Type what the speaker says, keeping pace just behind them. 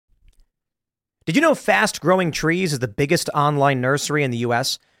Did you know Fast Growing Trees is the biggest online nursery in the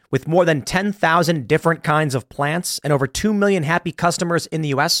U.S. with more than 10,000 different kinds of plants and over 2 million happy customers in the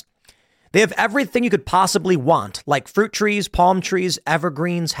U.S.? They have everything you could possibly want, like fruit trees, palm trees,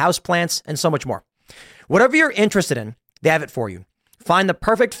 evergreens, houseplants, and so much more. Whatever you're interested in, they have it for you. Find the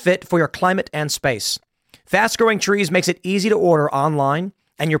perfect fit for your climate and space. Fast Growing Trees makes it easy to order online,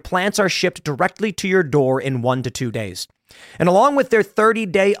 and your plants are shipped directly to your door in 1 to 2 days. And along with their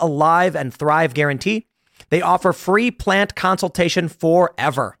 30-day Alive and Thrive guarantee, they offer free plant consultation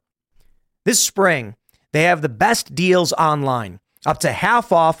forever. This spring, they have the best deals online, up to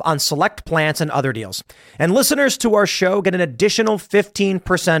half off on select plants and other deals. And listeners to our show get an additional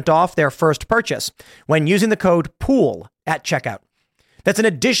 15% off their first purchase when using the code POOL at checkout. That's an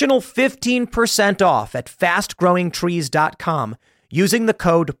additional 15% off at fastgrowingtrees.com using the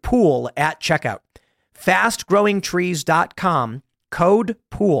code POOL at checkout. fastgrowingtrees.com, code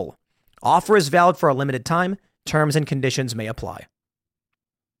POOL. Offer is valid for a limited time. Terms and conditions may apply.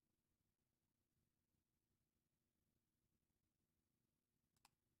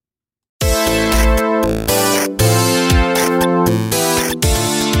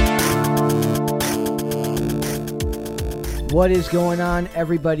 What is going on,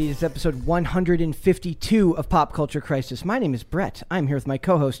 everybody? It's episode 152 of Pop Culture Crisis. My name is Brett. I'm here with my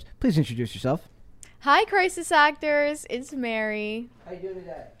co-host. Please introduce yourself. Hi, Crisis Actors. It's Mary. How you doing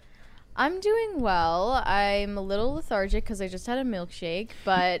today? I'm doing well. I'm a little lethargic because I just had a milkshake,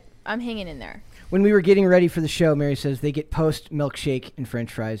 but I'm hanging in there. When we were getting ready for the show, Mary says they get post milkshake and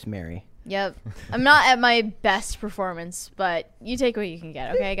french fries, Mary. Yep. I'm not at my best performance, but you take what you can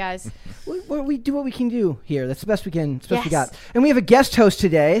get, okay, guys? We do what we can do here. That's the best we can. That's the best we got. And we have a guest host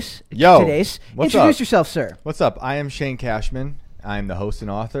today. Yo, Introduce up? Yourself, sir. What's up? I am Shane Cashman. I'm the host and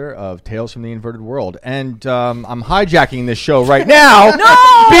author of Tales from the Inverted World. And I'm hijacking this show right now because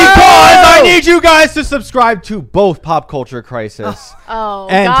I need you guys to subscribe to both Pop Culture Crisis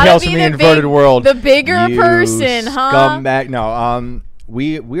and Tales from the Inverted World. The bigger person, huh? Scumbag. No,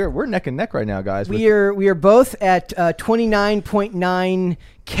 we're neck and neck right now, guys. We are both at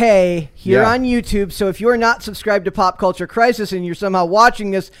 29.9K here on YouTube. So if you're not subscribed to Pop Culture Crisis and you're somehow watching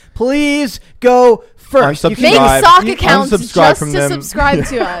this, please go first. Make sock accounts just to subscribe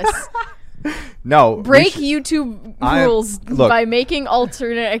to us. No, break YouTube rules by making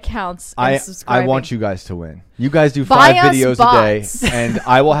alternate accounts and subscribing. I want you guys to win. You guys do 5 videos a day, and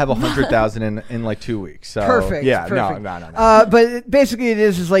I will have 100,000 in like 2 weeks. So, perfect. Yeah, perfect. No. But basically, it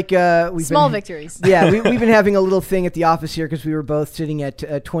is like we've small victories. Yeah, we've been having a little thing at the office here because we were both sitting at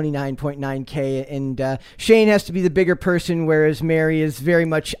 29.9K, and Shane has to be the bigger person, whereas Mary is very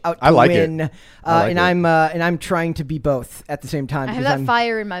much out to win. And I'm trying to be both at the same time. I have that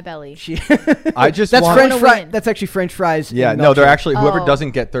fire in my belly. That's French fries. That's actually French fries. Yeah, no, they're actually whoever doesn't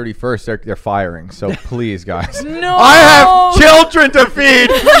get 31st, they're firing. So please, guys. No, I have children to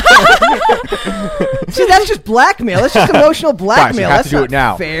feed. See, that's just blackmail. That's just emotional blackmail. Guys, you have to do it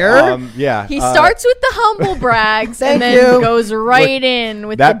now. Fair. Yeah. He starts with the humble brags and then goes right in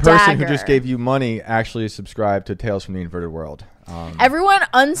with that the dagger. That person who just gave you money actually subscribed to Tales from the Inverted World. Everyone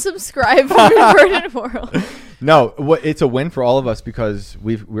unsubscribe from Inverted World. No, it's a win for all of us because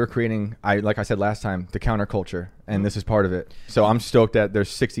we're creating, like I said last time, the counterculture, and this is part of it. So I'm stoked that there's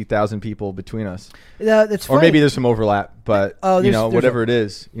 60,000 people between us. That's funny. Or maybe there's some overlap, but whatever it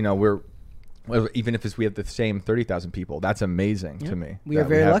is, even if we have the same 30,000 people, that's amazing to me. We are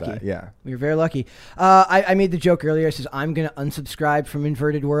very lucky. Yeah. We are very lucky. I made the joke earlier. I says, I'm going to unsubscribe from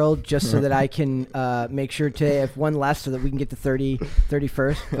Inverted World just so that I can make sure to have one less so that we can get to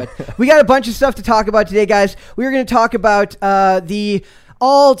 31st. But we got a bunch of stuff to talk about today, guys. We are going to talk about the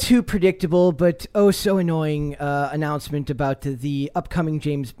all too predictable but oh so annoying announcement about the upcoming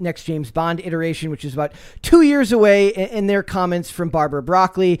next James Bond iteration, which is about 2 years away, in their comments from Barbara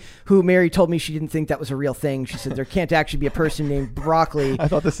Broccoli, who Mary told me she didn't think that was a real thing. She said there can't actually be a person named Broccoli. I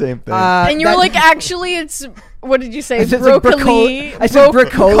thought the same thing. And you were like, actually, it's... What did you say? Broccoli. I said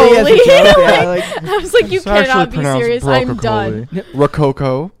broccoli as a joke. Yeah, I was like, you cannot be serious. I'm done.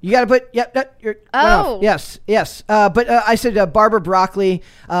 Rococo. You got to put... Yes. But I said Barbara Broccoli.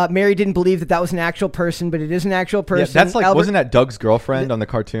 Mary didn't believe that was an actual person, but it is an actual person. Yeah, that's like, wasn't that Doug's girlfriend on the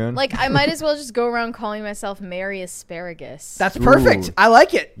cartoon? Like, I might as well just go around calling myself Mary Asparagus. That's perfect. Ooh. I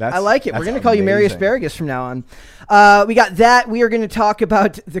like it. We're going to call you Mary Asparagus from now on. We got that. We are going to talk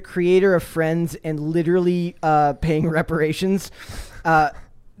about the creator of Friends and literally paying reparations.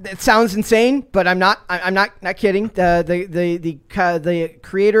 It sounds insane, but I'm not kidding. The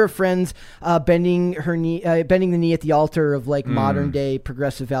creator of Friends bending the knee at the altar of like modern day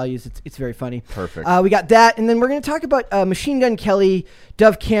progressive values. It's very funny. Perfect. We got that, and then we're going to talk about Machine Gun Kelly,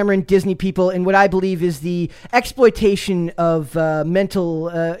 Dove Cameron, Disney people, and what I believe is the exploitation of mental,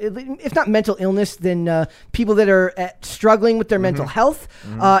 if not mental illness, then people that are struggling with their mental health,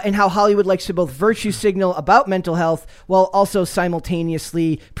 and how Hollywood likes to both virtue signal about mental health while also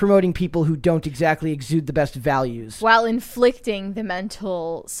simultaneously promoting people who don't exactly exude the best values, while inflicting the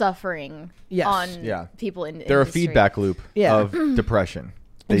mental suffering on people in They're industry. a feedback loop of depression.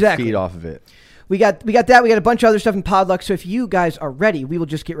 They feed off of it. We got that. We got a bunch of other stuff in Podluck. So if you guys are ready, we will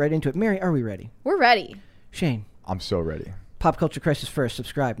just get right into it. Mary, are we ready? We're ready. Shane. I'm so ready. Pop Culture Crisis first.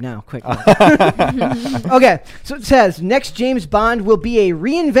 Subscribe now. Quick. Okay. So it says, next James Bond will be a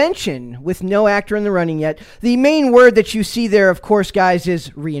reinvention with no actor in the running yet. The main word that you see there, of course, guys, is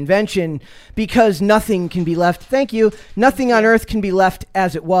reinvention, because nothing can be left. Thank you. Nothing on Earth can be left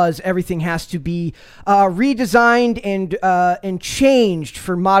as it was. Everything has to be redesigned and changed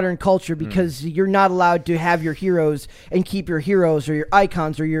for modern culture, because you're not allowed to have your heroes and keep your heroes or your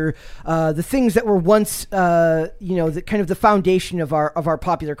icons or your the things that were once the kind of the foundation of our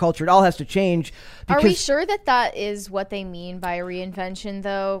popular culture. It all has to change. Are we sure that is what they mean by a reinvention,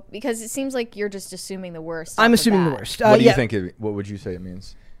 though? Because it seems like you're just assuming the worst. I'm assuming the worst. What do you think? What would you say it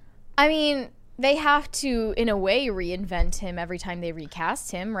means? I mean, they have to, in a way, reinvent him every time they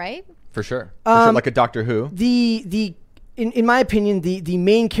recast him, right? For sure. Like a Doctor Who. In my opinion, the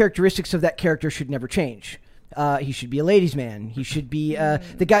main characteristics of that character should never change. He should be a ladies' man. He should be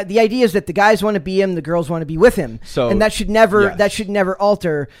the guy. The idea is that the guys want to be him, the girls want to be with him, and that should never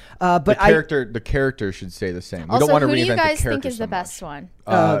alter. But the character should stay the same. We don't want to reinvent the character. Who do you guys think is the best one?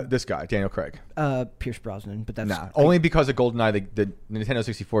 This guy, Daniel Craig. Pierce Brosnan, but that's only because of GoldenEye, the Nintendo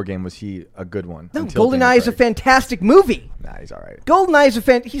 64 game, was he a good one. No, GoldenEye is a fantastic movie. Nah, he's all right.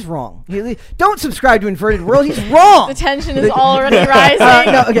 GoldenEye is he's wrong. Don't subscribe to Inverted World. He's wrong. The tension is already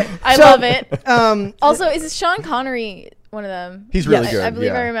rising. Okay. I love it. Also, is Sean Connery one of them? He's really good. I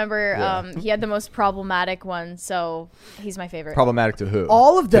believe I remember he had the most problematic one, so he's my favorite. Problematic to who?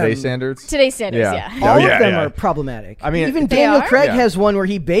 All of them. Today's standards, yeah. All of them are problematic. I mean, even Daniel Craig has one where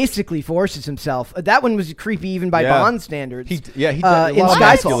he basically forces himself. That one was creepy even by Bond standards. He did in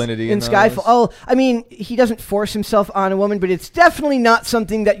Skyfall. In Skyfall. Oh, I mean, he doesn't force himself on a woman, but it's definitely not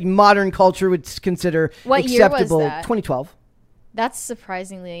something that modern culture would consider acceptable. Year was that? 2012. That's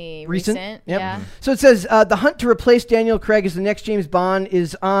surprisingly recent. Yep. Yeah. So it says the hunt to replace Daniel Craig as the next James Bond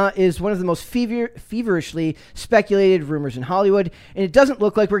is one of the most feverishly speculated rumors in Hollywood, and it doesn't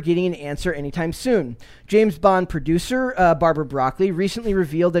look like we're getting an answer anytime soon. James Bond producer Barbara Broccoli recently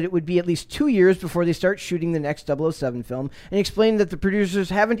revealed that it would be at least 2 years before they start shooting the next 007 film, and explained that the producers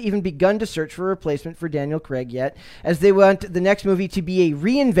haven't even begun to search for a replacement for Daniel Craig yet, as they want the next movie to be a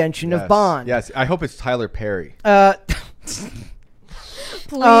reinvention of Bond. Yes, I hope it's Tyler Perry.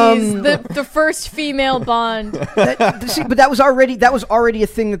 Please, the first female Bond. But that was already a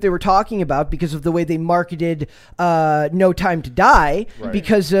thing that they were talking about because of the way they marketed No Time to Die,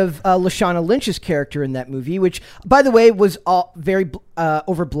 because of Lashana Lynch's character in that movie, which, by the way, was all very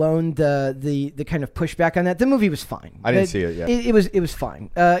overblown. The kind of pushback on that. The movie was fine. I didn't see it yet. It was fine.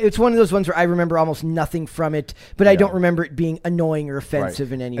 It's one of those ones where I remember almost nothing from it, but I don't remember it being annoying or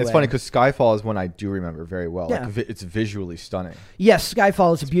offensive in any way. It's funny because Skyfall is one I do remember very well. Yeah. Like, it's visually stunning. Yes, Skyfall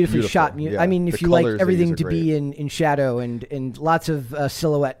is a beautifully shot. I mean, if the you like colors everything they to use be are in shadow and lots of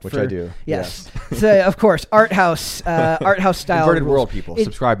silhouette. Which I do. Yes. So, of course, art house style. Inverted World people,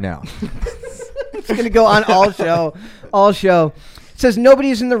 subscribe now. It's going to go on all show. Says nobody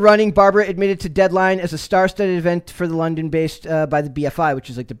is in the running. Barbara admitted to Deadline as a star-studded event for the London-based by the BFI, which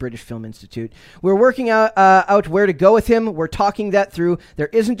is like the British Film Institute. We're working out where to go with him. We're talking that through. There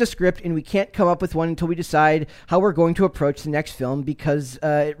isn't a script, and we can't come up with one until we decide how we're going to approach the next film, because it's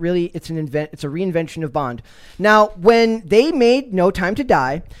a reinvention of Bond. Now, when they made No Time to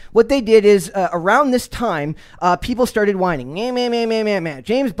Die, what they did is around this time, people started whining.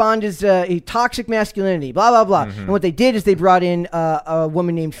 James Bond is a toxic masculinity. Blah blah blah. And what they did is they brought in a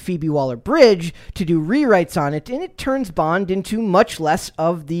woman named Phoebe Waller-Bridge to do rewrites on it, and it turns Bond into much less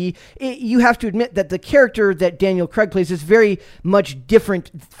of you have to admit that the character that Daniel Craig plays is very much different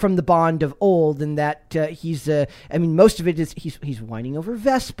from the Bond of old, in that most of it is he's whining over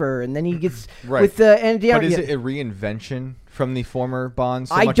Vesper, and then he gets with and but is it a reinvention from the former Bond?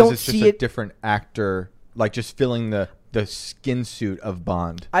 So much don't as it's see just a different actor, like just filling the skin suit of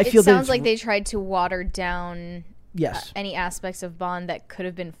Bond. It sounds like they tried to water down. Yes. Any aspects of Bond that could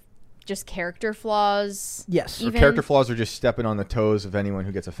have been just character flaws. Yes. Or even. character flaws are just stepping on the toes of anyone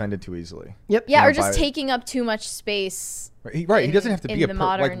who gets offended too easily. Yep. Yeah, You know, or just by- taking up too much space. Right. He doesn't have to be in the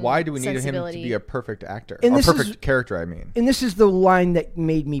modern why do we need him to sensibility. be a perfect actor? And Or this perfect is- character, I mean. And this is the line that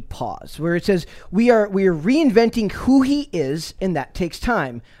made me pause, where it says, we are reinventing who he is, and that takes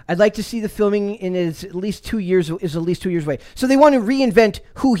time. I'd like to see the filming in at least 2 years away. So they want to reinvent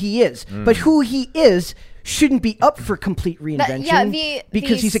who he is, but who he is shouldn't be up for complete reinvention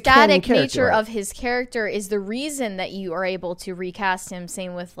because the he's a canon static character. nature of his character is the reason that you are able to recast him.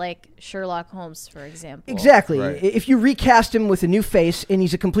 Same with like Sherlock Holmes, for example. Exactly. Right. If you recast him with a new face and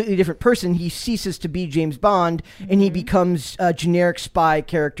he's a completely different person, he ceases to be James Bond and he becomes a generic spy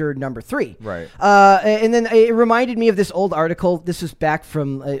character number 3. Right. And then it reminded me of this old article. This is back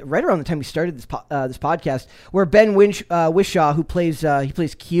from right around the time we started this podcast, where Ben Whishaw, who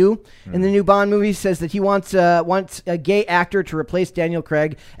plays Q in the new Bond movie, says that he wants a gay actor to replace Daniel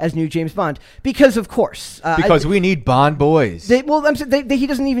Craig as new James Bond because, of course, Because we need Bond boys. he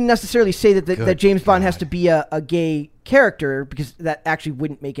doesn't even necessarily say that James Bond has to be a gay character because that actually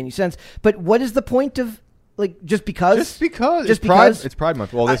wouldn't make any sense. But what is the point of just because? Just because. Just it's Pride, because? it's Pride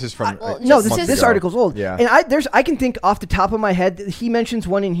Month. Well, this is from No, months this ago. article's old. Yeah. And I can think off the top of my head that he mentions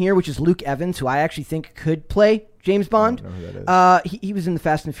one in here, which is Luke Evans, who I actually think could play James Bond. I don't know who that is. He was in the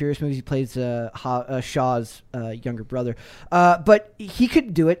Fast and Furious movies. He plays Shaw's younger brother. But he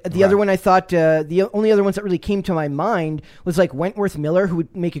could do it. The other one I thought, the only other ones that really came to my mind was like Wentworth Miller, who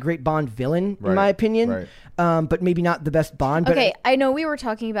would make a great Bond villain, in my opinion. Right. But maybe not the best Bond. Okay, I know we were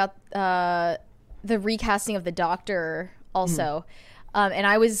talking about the recasting of the Doctor also, and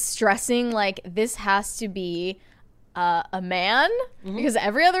I was stressing like this has to be a man because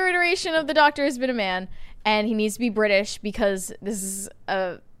every other iteration of the Doctor has been a man, and he needs to be British because this is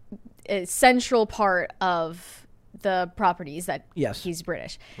a central part of the properties that he's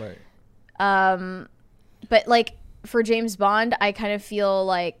British. Right. But like for James Bond, I kind of feel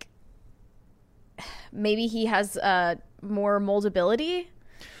like maybe he has more moldability.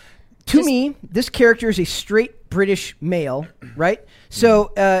 To me, this character is a straight British male, right?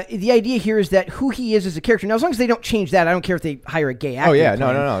 So the idea here is that who he is as a character. Now, as long as they don't change that, I don't care if they hire a gay actor. Oh, yeah. to play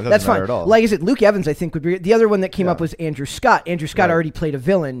No. him. It doesn't That's matter fine. at all. Like I said, Luke Evans, I think, would be the other one that came Yeah. up was Andrew Scott. Andrew Scott Right. already played a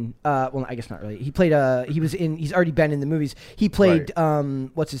villain. Well, I guess not really. He played he's already been in the movies. He played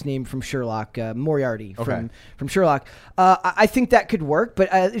what's his name from Sherlock, Moriarty from Sherlock. I think that could work, but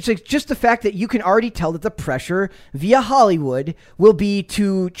it's like just the fact that you can already tell that the pressure via Hollywood will be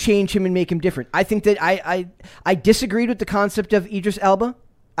to change him and make him different. I think that I disagreed with the concept of Idris Elba.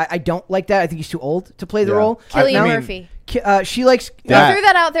 I don't like that. I think he's too old to play the role. Cillian Murphy. She likes. We threw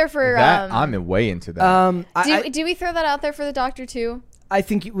that out there for. I'm way into that. Do we throw that out there for the Doctor too? I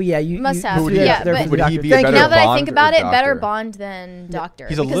think you must have. threw Would that he- out there but- for the would he Doctor. be a Thank you. better Now that I Bond think or about it, Doctor? better Bond than Doctor.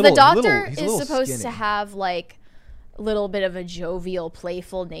 He's a because little- the Doctor he's a is little supposed skinny. to have like a little bit of a jovial,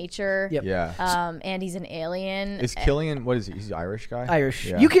 playful nature. Yep. Yeah. And he's an alien. Is Killian, what is he? He's an Irish guy? Irish.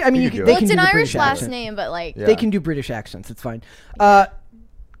 Yeah. You can. I mean, could you do can, they it. Well, can it's do an the Irish British last accent. name, but like They can do British accents. It's fine.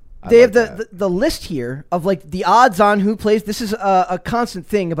 They have the list here of like the odds on who plays. This is a constant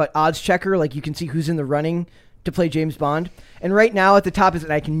thing about Odds Checker. Like you can see who's in the running to play James Bond. And right now at the top is,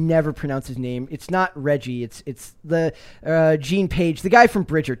 and I can never pronounce his name. It's not Reggie. It's the Gene Page, the guy from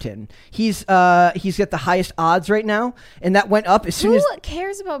Bridgerton. He's got the highest odds right now, and that went up as soon as. who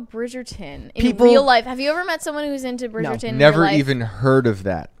cares about Bridgerton in People- real life? Have you ever met someone who's into Bridgerton? in Never real life? even heard of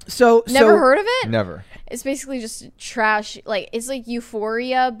that. Never heard of it? Never. It's basically just trash. Like it's like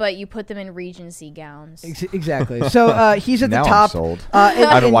Euphoria, but you put them in Regency gowns. Exactly. So he's at Now the I'm top. sold. And-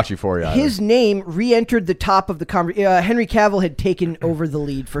 I don't and watch Euphoria either. His name re-entered the top of the conversation. Henry Cavill had taken over the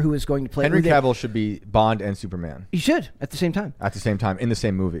lead for who was going to play. Henry who they- Cavill should be Bond and Superman He should at the same time. at the same time in the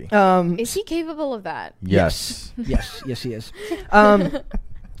same movie. Is he capable of that? Yes. Yes, he is.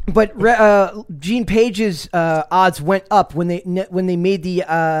 But Gene Page's odds went up when they made the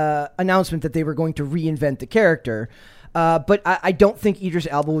announcement that they were going to reinvent the character. But I don't think Idris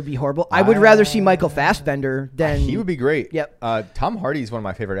Elba would be horrible. I would rather see Michael Fassbender than He would be great. Yep. Tom Hardy is one of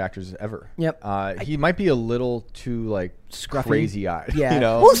my favorite actors ever. Yep. He might be a little too like Scruffy. crazy eyed. Yeah. You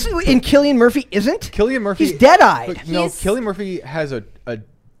know. Well, so, and Cillian Murphy isn't. Cillian Murphy. He's dead-eyed. Look, no, Cillian Murphy has a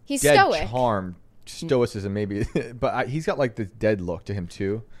He's dead stoic. charm, stoicism maybe, but he's got like this dead look to him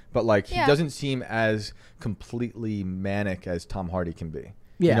too. But like he Yeah. doesn't seem as completely manic as Tom Hardy can be.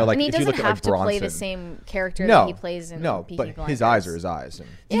 Yeah. You know, like And he if you doesn't look at have like to play the Bronson. same character No, that he plays in no, Peaky but Blinders. his eyes are his eyes. And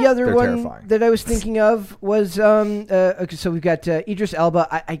The other They're one terrifying. that I was thinking of was okay, so we've got Idris Elba.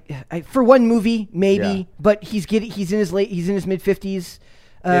 I for one movie maybe, Yeah. but he's in his mid 50s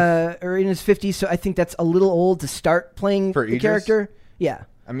or in his 50s, so I think that's a little old to start playing For the Idris? character. Yeah.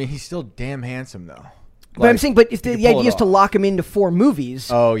 I mean, he's still damn handsome though. But I'm saying, but if the pull it idea is to off. lock him into 4 movies,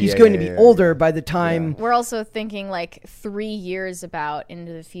 Oh, he's yeah, going yeah, to be yeah, older yeah. by the time. We're also thinking like 3 years about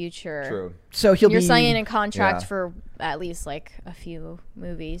into the future. True. So he'll You're be signing a contract Yeah. for at least like a few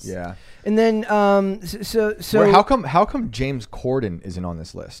movies. Yeah. And then, so How come James Corden isn't on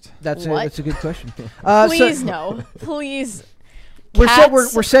this list? that's What? a good question. Please no, please. We're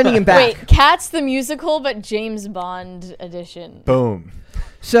Cats- sending him back. Wait, Cats the musical, but James Bond edition. Boom.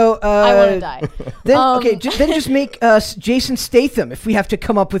 So I want to die. Then then just make Jason Statham if we have to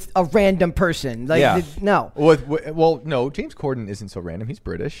come up with a random person. Like Yeah. no. Well, no, James Corden isn't so random. He's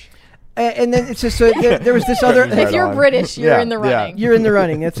British. And then it's just so there was this other. Right If you're on. British, you're Yeah, in the yeah. running. You're in the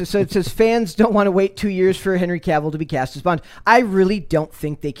running. So it says fans don't want to wait 2 years for Henry Cavill to be cast as Bond. I really don't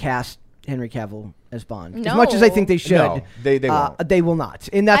think they cast Henry Cavill as Bond as much as I think they should. No, they won't. They will not,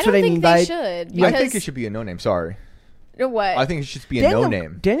 and that's I don't what I think mean they by. should. Yeah. I think because- it should be a no name. Sorry. What? I think it should be a no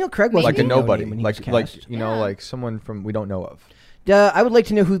name. Daniel Craig was Like a no nobody. name when he Like was like cast. you know, Yeah. like someone from we don't know of. I would like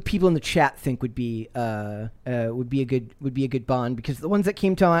to know who people in the chat think would be a good Bond, because the ones that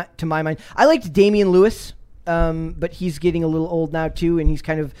came to my mind, I liked Damian Lewis, but he's getting a little old now too, and he's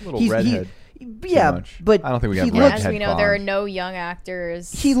kind of Little he's, redhead. yeah, much. but I don't think we got he Yeah, looks as redhead we know, there are Bond. no young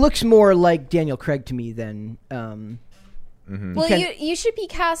actors. he looks more like Daniel Craig to me than. well, can- you should be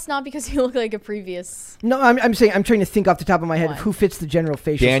cast not because you look like a previous. No, I'm saying I'm trying to think off the top of my head of One. who fits the general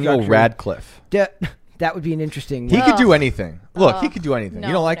facial Daniel structure. Radcliffe. That would be an interesting. He one. could do Ugh. anything. Look, he could do anything. You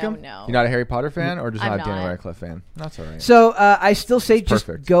No, don't like no, him? no. You're not a Harry Potter fan, or just I'm not a Daniel not. Radcliffe fan? That's all right. So I still say It's just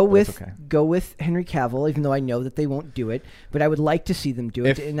perfect, go but with it's okay. go with Henry Cavill, even though I know that they won't do it. But I would like to see them do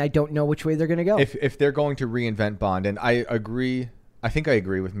it, If- and I don't know which way they're going to go. If they're going to reinvent Bond, and I think I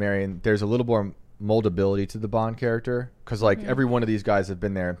agree with Marion. There's a little more moldability to the Bond character, because like every one of these guys have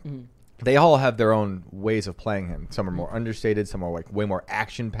been there. They all have their own ways of playing him. Some are more understated, some are like way more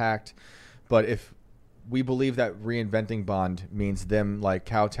action packed. But if we believe that reinventing Bond means them like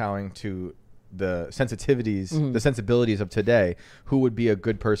kowtowing to the sensitivities, the sensibilities of today, who would be a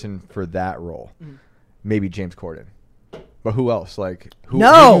good person for that role? Maybe James Corden. But who else? Like who do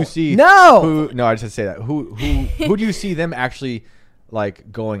you see? No! No, I just had to say that. Who do you see them actually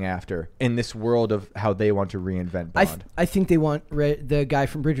like going after in this world of how they want to reinvent Bond? I think they want the guy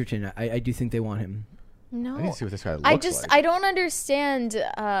from Bridgerton. I do think they want him. No, I need to see what this guy looks like. I don't understand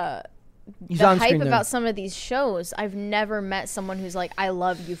He's the on hype screen about now. some of these shows. I've never met someone who's like, I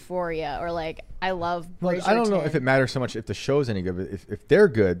love Euphoria, or like, I love Well, Bridgerton. I don't know if it matters so much if the show's any good, but if they're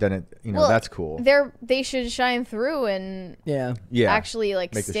good, then it Well, that's cool. They should shine through and Yeah. Yeah, actually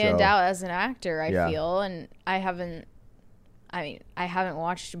like make the stand show. out as an actor. I Yeah. feel, and I haven't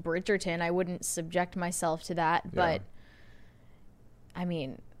watched Bridgerton. I wouldn't subject myself to that, but I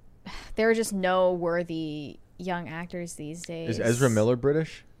mean, there are just no worthy young actors these days. Is Ezra Miller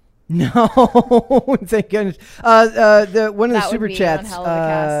British? No, thank goodness. One of the That would super be chats. one hell of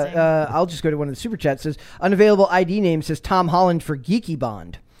a casting. I'll just go to one of the super chats. Says unavailable ID name says Tom Holland for Geeky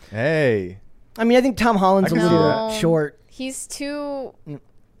Bond. Hey, I mean, I think Tom Holland's I a can see little that. short. He's too.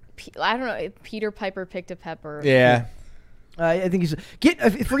 I don't know. Peter Piper picked a pepper. yeah. I think he's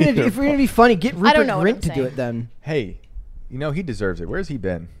if we're gonna be funny, get I don't Rupert know what Grint I'm to do saying. it then. Hey, he deserves it. Where's he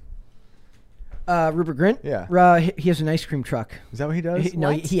been? Rupert Grint. Yeah. He has an ice cream truck. Is that what he does?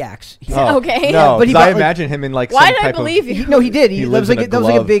 No, What? he acts. Oh, Okay. No, But he but I bought, like- imagine him in like Why some did I type believe of, you? No, he did. He That lives was like in a that was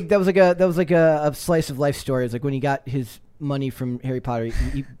like a glove. big. That was like a slice of life story. It's like when he got his money from Harry Potter,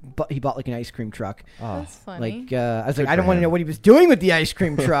 he bought like an ice cream truck. Oh. That's funny. Like I was like, Good I don't for want to him. know what he was doing with the ice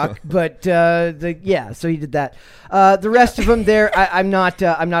cream truck, but so he did that. The rest of them there, I'm not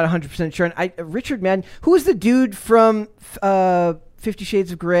 100% sure. And Richard Madden, who was the dude from 50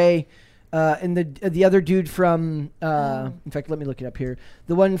 Shades of Grey, and the other dude from in fact, let me look it up here.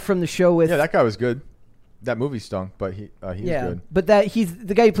 The one from the show with Yeah, that guy was good. That movie stunk, but he was good. but he's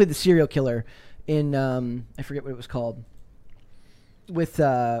the guy who played the serial killer in I forget what it was called with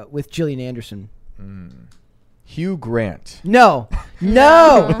Gillian Anderson. Hugh Grant. No,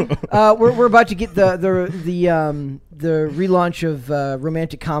 we're about to get the relaunch of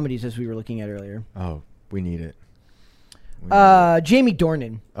romantic comedies as we were looking at earlier. Oh, we need it. Jamie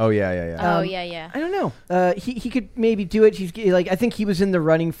Dornan. Oh yeah. oh yeah. I don't know. He could maybe do it. He's like, I think he was in the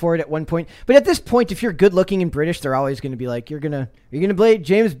running for it at one point. But at this point, if you're good looking and British, they're always going to be like, you're gonna play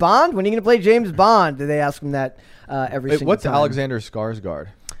James Bond. When are you gonna play James Bond? Do they ask him that every single What's time? Alexander Skarsgård?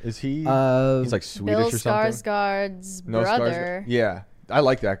 Is he? He's like Swedish Bill or something. Skarsgård's No, brother. Yeah, I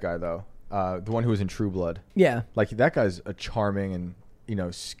like that guy though. The one who was in True Blood. Yeah, Like that guy's a charming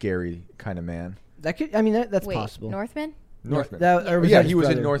and scary kind of man. that could. I mean, that's Wait, possible. Northman? Northman. Yeah, he was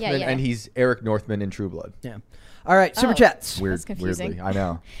in brother. Northman, Yeah. and he's Eric Northman in True Blood. Yeah. All right, super Oh. chats. That's confusing. Weirdly, I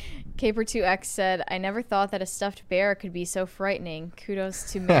know. Caper2X said, I never thought that a stuffed bear could be so frightening.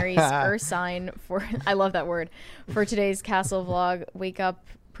 Kudos to Mary's Ursine for, I love that word, for today's castle vlog. Wake up,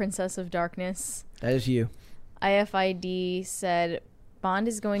 Princess of Darkness. That is you. IFID said, Bond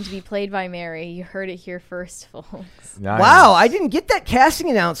is going to be played by Mary. You heard it here first, folks. Nice. Wow, I didn't get that casting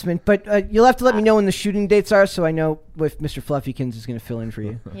announcement, but you'll have to let me know when the shooting dates are, so I know if Mr. Fluffykins is going to fill in for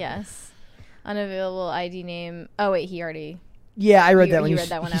you. Yes. Unavailable ID name. Oh, wait, he already... Yeah, I read You- that one. you read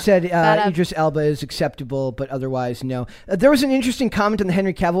that one He out. said That, Idris Elba is acceptable, but otherwise no. There was an interesting comment on the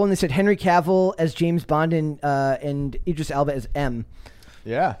Henry Cavill one. They said Henry Cavill as James Bond and Idris Elba as M.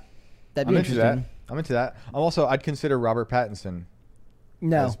 Yeah. That'd be I'm into interesting. that. I'm into that. I'd consider Robert Pattinson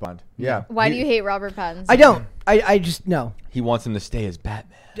No, as Bond. Yeah. Why do you hate Robert Pattinson? I don't. I just no. He wants him to stay as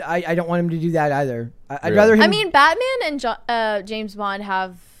Batman. I don't want him to do that either. I'd Really? rather him. I mean, Batman and James Bond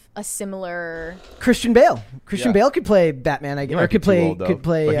have a similar... Christian Bale. Christian Yeah. Bale could play Batman. I guess. might Or could be too play. old, though, could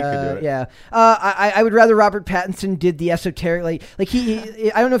play. but he could do it. Yeah. I would rather Robert Pattinson did the esoteric. Like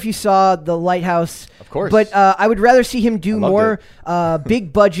he. I don't know if you saw The Lighthouse. Of course. But I would rather see him do I loved more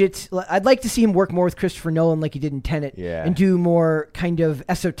big budget. I'd like to see him work more with Christopher Nolan, like he did in Tenet, Yeah. and do more kind of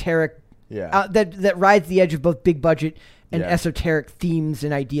esoteric. Yeah. That rides the edge of both big budget and Yeah. esoteric themes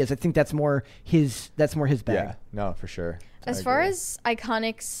and ideas. I think that's more his. That's more his bag. Yeah. No, for sure. As I far agree. as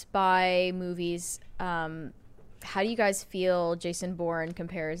iconic spy movies, how do you guys feel Jason Bourne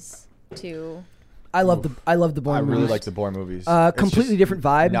compares to... I love the Bourne I really movies. like the Bourne movies. It's Completely just different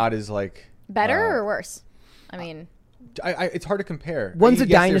vibe. Not as like Better or worse? I mean... it's hard to compare. One's I a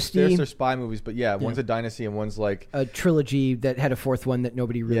guess dynasty. There's their spy movies, but one's a dynasty and one's like A trilogy that had a fourth one that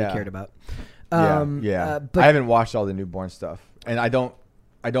nobody really Yeah. cared about. But But I haven't watched all the new Bourne stuff, and I don't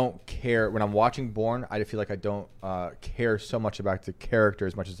care when I'm watching Bourne. I feel like I don't care so much about the character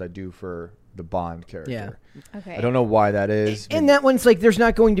as much as I do for the Bond character. Yeah. Okay. Uh, I don't know why that is. and that one's like, there's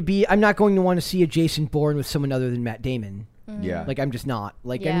not going to be. I'm not going to want to see a Jason Bourne with someone other than Matt Damon. Yeah. Like I'm just not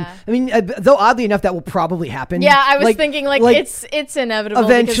like. Yeah. I mean, though oddly enough, that will probably happen. Yeah, I was thinking it's inevitable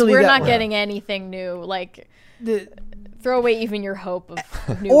eventually because we're that not will- getting anything new. Like, throw away even your hope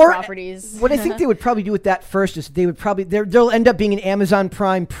of new Or properties. what I think they would probably do with that first is they would probably there'll end up being an Amazon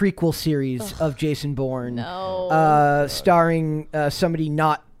Prime prequel series of Jason Bourne, No. starring somebody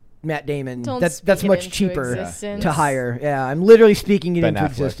not Matt Damon. Don't That's speak it much into cheaper existence. to hire. Yeah, I'm literally speaking it Ben into Affleck.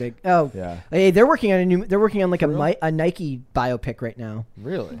 existence. Oh, Yeah. Hey, they're working on They're working on like a Nike biopic right now.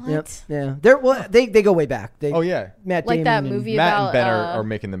 Really? What? Yeah. They go way back. Oh yeah. Matt Like Damon that and- movie Matt about and Ben are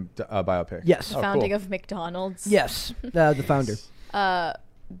making the biopic. Yes. Oh, founding cool. of McDonald's. Yes, the founder.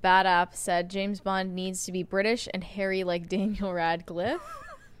 Bad App said James Bond needs to be British and hairy like Daniel Radcliffe.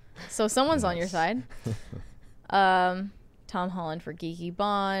 So someone's on your side. Tom Holland for Geeky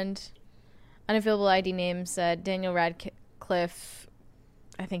Bond. Unavailable ID name said Daniel Radcliffe.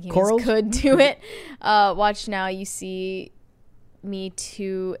 I think he Corals? could do it. Watch Now You See Me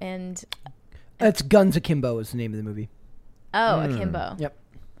Too and It's Guns Akimbo is the name of the movie. Akimbo. Yep.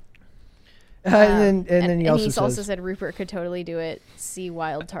 And then he also says, said Rupert could totally do it. See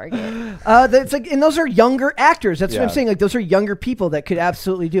Wild Target. that's like, and those are younger actors. That's what I'm Yeah. saying. Like those are younger people that could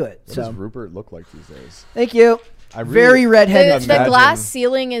absolutely do it. What So does Rupert look like these days? thank you. I really- Very redheaded. The Imagine- glass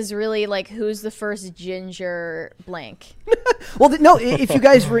ceiling is really like who's the first ginger blank. Well, no. If you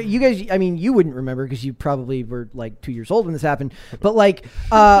guys were, I mean, you wouldn't remember because you probably were like 2 years old when this happened. But like,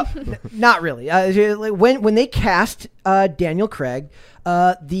 not really. Like, when they cast Daniel Craig,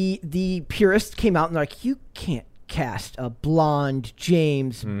 the purists came out and they're like, you can't cast a blonde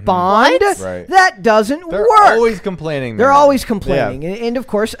James Bond. What? Right. That doesn't They're work. always complaining. They're man. always complaining, Yeah. and of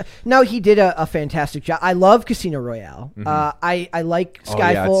course, now he did a fantastic job. I love Casino Royale. I like Oh,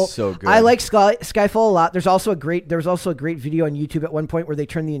 yeah, Skyfall. it's so good. I like Skyfall a lot. There was also a great video on YouTube at one point where they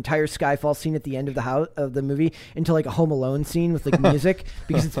turned the entire Skyfall scene at the end of the movie into like a Home Alone scene with like music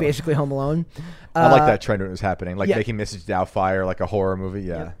because it's basically Home Alone. I like that trend when it was happening, like yeah. making Mrs. Doubtfire like a horror movie.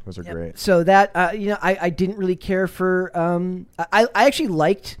 Yeah, those are great. So that I didn't really care for. I actually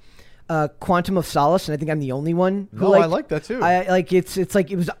liked Quantum of Solace, and I think I'm the only one who No, I like that too. I like it's like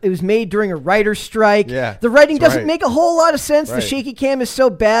it was made during a writer's strike. Yeah, the writing that's doesn't right. make a whole lot of sense. The Right. shaky cam is so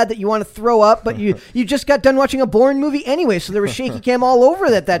bad that you want to throw up, but you just got done watching a Bourne movie anyway, so there was shaky cam all over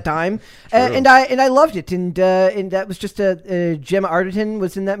it at that time, and I loved it, and that was just Gemma Arterton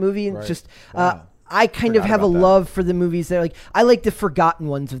was in that movie, and Right. just Wow. I kind of have a love for the movies that are like, I like the forgotten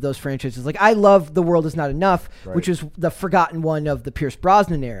ones of those franchises. Like, I love The World Is Not Enough, which is the forgotten one of the Pierce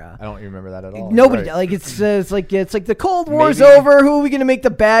Brosnan era. I don't remember that at all. Nobody like it's like the Cold War's over. Who are we gonna make the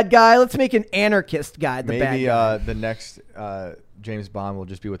bad guy? Let's make an anarchist guy the bad guy. Maybe the next James Bond will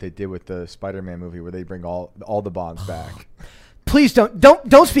just be what they did with the Spider-Man movie, where they bring all the Bonds back. Please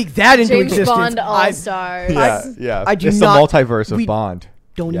don't speak that into James existence. Bond All-Stars. Yeah. I do it's not. the multiverse of Bond.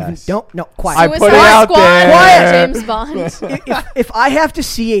 Quiet. I put it out Squad, there. Quiet. James Bond. if I have to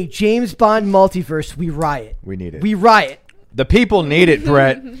see a James Bond multiverse, we riot. We need it. We riot. The people need it,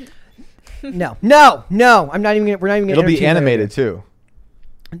 Brett. No. I'm not even gonna. We're not even gonna. It'll be animated too.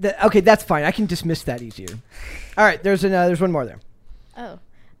 Okay, that's fine. I can dismiss that easier. All right, there's one more there. Oh,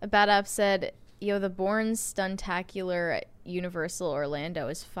 a bad app said, "Yo, the Bourne Stuntacular at Universal Orlando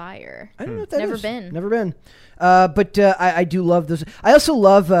is fire." I don't know what that Never is. been. Never been. But I do love those. I also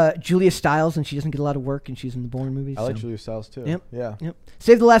love Julia Stiles, and she doesn't get a lot of work, and she's in the Bourne movies. I like Julia Stiles too. Yep. Yeah. Yep.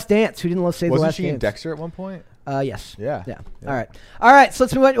 Save the Last Dance. Who didn't love Save the Last Dance? Wasn't she in Dexter at one point? Yes. Yeah. All right. So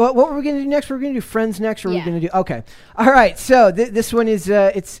let's move on. What were we going to do next? We're going to do Friends next, or are we Yeah. going to do? Okay. All right. So this one is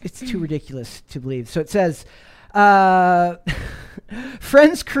it's too ridiculous to believe. So it says,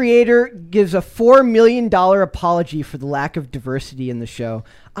 Friends creator gives a $4 million apology for the lack of diversity in the show.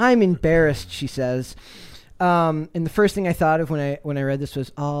 I'm embarrassed, she says. And the first thing I thought of when I read this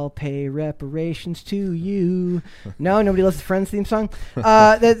was, "I'll pay reparations to you." No, nobody loves the Friends theme song.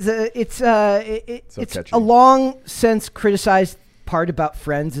 It's catchy. a long since criticized part about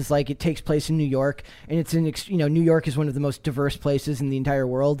Friends is like it takes place in New York, and it's in New York is one of the most diverse places in the entire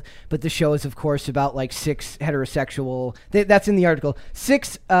world. But the show is of course about like six heterosexual. That's in the article.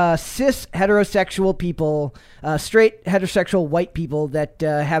 Six cis heterosexual people, straight heterosexual white people that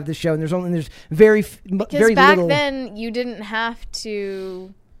have the show, and there's very Because back little. then you didn't have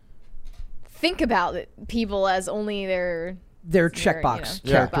to think about people as only their checkbox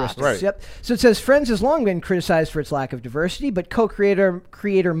you know, characteristics. right. Yep. So it says Friends has long been criticized for its lack of diversity, but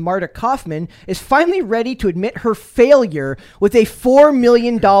creator Marta Kaufman is finally ready to admit her failure with a $4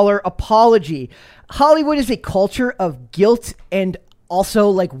 million apology. Hollywood is a culture of guilt and also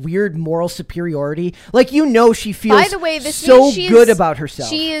like weird moral superiority. Like she feels By the way, this so means good about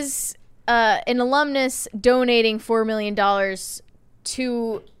herself. She is an alumnus donating $4 million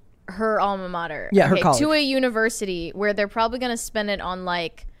to her alma mater. Yeah, her college. To a university where they're probably going to spend it on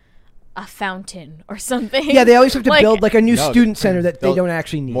like a fountain or something. Yeah, they always have to build like a new student center that they don't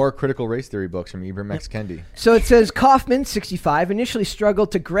actually need. More critical race theory books from Ibram X. Kendi. So it says Kaufman, 65, initially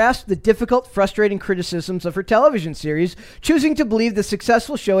struggled to grasp the difficult, frustrating criticisms of her television series, choosing to believe the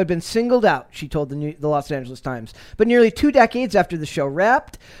successful show had been singled out, she told the Los Angeles Times. But nearly 2 decades after the show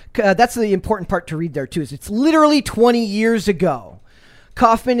wrapped, that's the important part to read there too, is it's literally 20 years ago.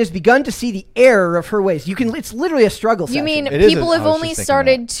 Kaufman has begun to see the error of her ways. It's literally a struggle session. You mean It is people I have was only just thinking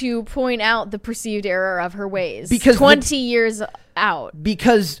started to point out the perceived error of her ways Because 20 years out.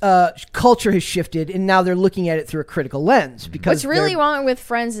 because culture has shifted, and now they're looking at it through a critical lens. Because What's really wrong with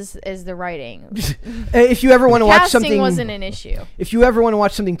Friends is the writing. if you ever want to watch Casting something, wasn't an issue. if you ever want to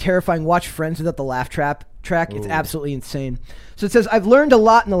watch something terrifying, watch Friends without the laugh track. It's absolutely insane. So it says, I've learned a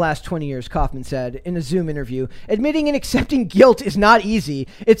lot in the last 20 years, Kaufman said in a Zoom interview. Admitting and accepting guilt is not easy.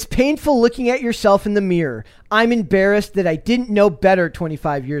 It's painful looking at yourself in the mirror. I'm embarrassed that I didn't know better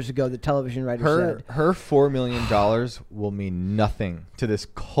 25 years ago, the television writer said. Her $4 million will mean nothing to this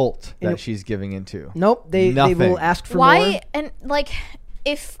cult that she's giving into. Nope, they will ask for more. Why? And like,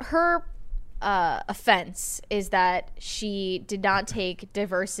 if her offense is that she did not take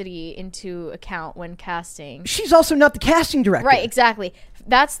diversity into account when casting. She's also not the casting director. Right, exactly.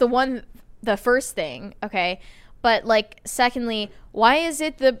 That's the first thing, okay? But like, secondly, why is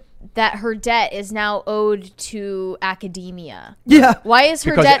it that her debt is now owed to academia? Yeah. Why is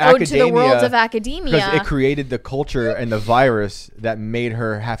her Because debt owed to the world of academia? Because it created the culture and the virus that made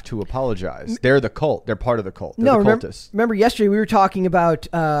her have to apologize. They're the cult. They're part of the cult. They're the cultists. Remember yesterday we were talking about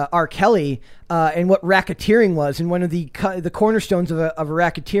R. Kelly and what racketeering was, and one of the cornerstones of a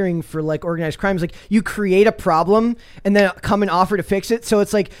racketeering for like organized crime is like you create a problem and then come and offer to fix it. So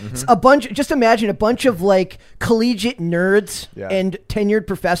it's like it's a bunch. Just imagine a bunch of like collegiate nerds and tenured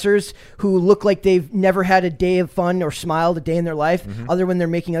professors who look like they've never had a day of fun or smiled a day in their life, other when they're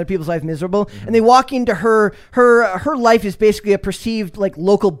making other people's life miserable. And they walk into her life is basically a perceived like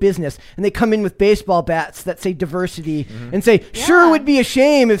local business, and they come in with baseball bats that say diversity and say, sure, it would be a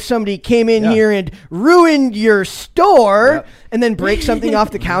shame if somebody came in here and ruined your store and then break something off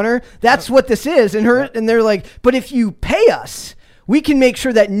the counter. That's what this is. And and they're like, but if you pay us, we can make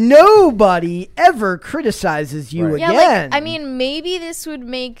sure that nobody ever criticizes you again. Yeah, like, I mean, maybe this would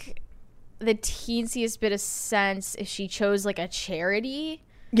make the teensiest bit of sense if she chose like a charity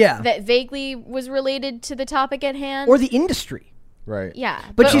Yeah. that vaguely was related to the topic at hand. Or the industry. Right. Yeah.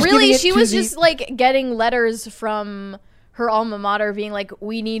 But But she's really, giving it she to was the- just like getting letters from her alma mater being like,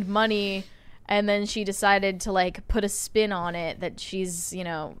 we need money. And then she decided to like put a spin on it that she's, you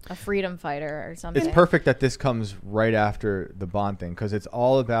know, a freedom fighter or something. It's perfect that this comes right after the Bond thing because it's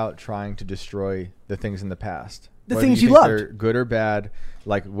all about trying to destroy the things in the past. The Whether things you think loved. they're good or bad,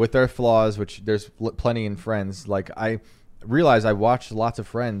 like with their flaws, which there's plenty in Friends. Like I realized I watched lots of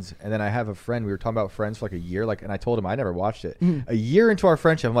Friends, and then I have a friend. We were talking about Friends for like a year, and I told him I never watched it. A year into our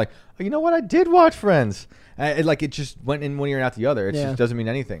friendship, I'm like, oh, you know what? I did watch Friends. And it just went in one ear and out the other. It just doesn't mean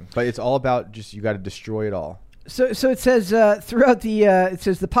anything. But it's all about just you got to destroy it all. So it says throughout the it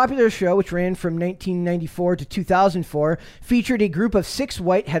says the popular show, which ran from 1994 to 2004, featured a group of 6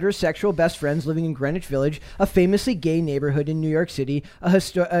 white heterosexual best friends living in Greenwich Village, a famously gay neighborhood in New York City,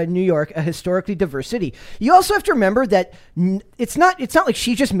 New York, a historically diverse city. You also have to remember that it's not like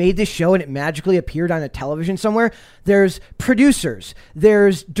she just made this show and it magically appeared on a television somewhere. There's producers,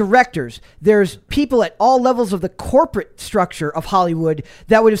 there's directors, there's people at all levels of the corporate structure of Hollywood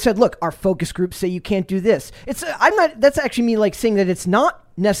that would have said, "Look, our focus groups say you can't do this." That's actually me like saying that it's not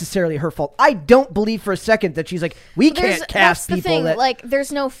necessarily her fault. I don't believe for a second that she's like, we can't cast that's the people thing. that Like,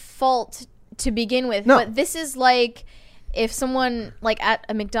 there's no fault to begin with. No. But this is like if someone like at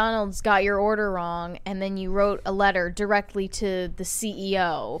a McDonald's got your order wrong and then you wrote a letter directly to the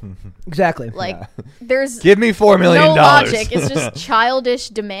CEO. exactly. Like, there's Give me $4 million. no logic. It's just childish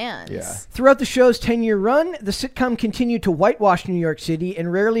demands. Yeah. Throughout the show's 10-year run, the sitcom continued to whitewash New York City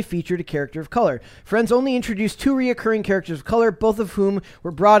and rarely featured a character of color. Friends only introduced 2 reoccurring characters of color, both of whom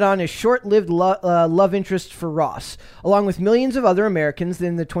were brought on as short-lived love interests for Ross. Along with millions of other Americans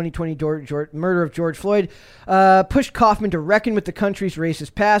in the 2020 murder of George Floyd, pushed Kaufman to reckon with the country's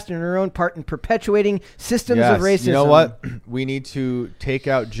racist past and her own part in perpetuating systems of racism. You know what? We need to take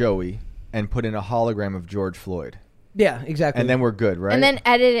out Joey and put in a hologram of George Floyd. Yeah, exactly. And then we're good, right? And then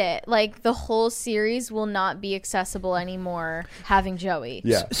edit it. Like, the whole series will not be accessible anymore having Joey.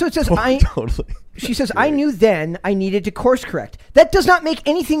 yeah. So it says, Totally. She says, I knew then I needed to course correct. That does not make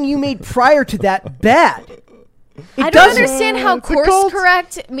anything you made prior to that bad. I don't understand how course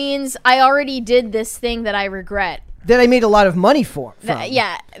correct means I already did this thing that I regret. That I made a lot of money for. That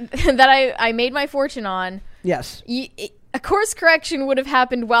I made my fortune on. Yes. A course correction would have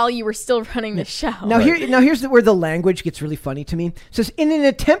happened while you were still running the show. Now here's where the language gets really funny to me. It says, in an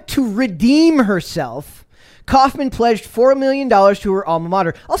attempt to redeem herself, Kaufman pledged $4 million to her alma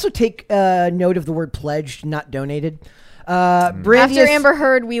mater. Also take note of the word pledged, not donated. After Amber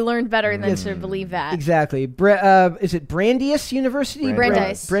Heard, we learned better than to believe that. Exactly. Is it Brandeis University?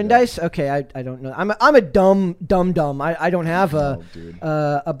 Brandeis. Brandeis. Okay, I don't know. I'm a dumb. I don't have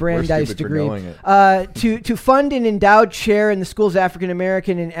a Brandeis degree. To fund an endowed chair in the school's African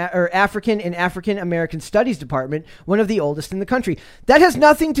and African American Studies department, one of the oldest in the country. That has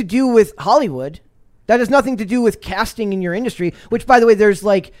nothing to do with Hollywood. That has nothing to do with casting in your industry, which, by the way, there's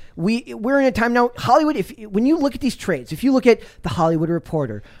like, we're in a time now, Hollywood, when you look at these trades, if you look at The Hollywood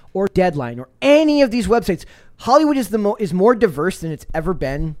Reporter or Deadline or any of these websites, Hollywood is more diverse than it's ever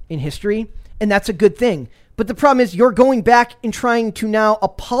been in history, and that's a good thing. But the problem is you're going back and trying to now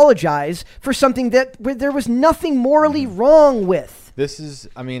apologize for something that there was nothing morally wrong with. This is,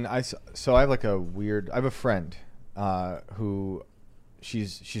 I have like I have a friend who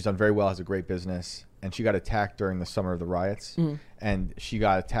she's done very well, has a great business. And she got attacked during the summer of the riots, and she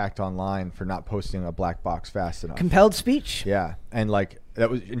got attacked online for not posting a black box fast enough. Compelled speech. Yeah, and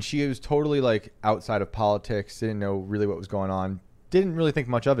and she was totally like outside of politics, didn't know really what was going on, didn't really think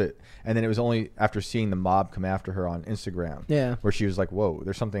much of it, and then it was only after seeing the mob come after her on Instagram, where she was like, "Whoa,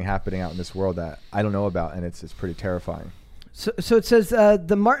 there's something happening out in this world that I don't know about, and it's pretty terrifying." So it says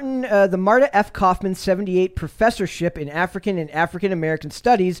the Marta F. Kaufman 78 Professorship in African and African American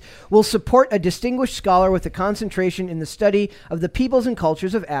Studies will support a distinguished scholar with a concentration in the study of the peoples and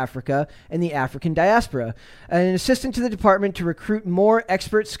cultures of Africa and the African diaspora, an assistant to the department to recruit more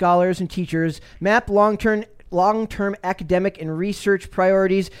expert scholars and teachers, map long-term academic and research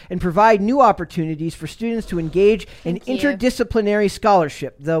priorities, and provide new opportunities for students to engage in interdisciplinary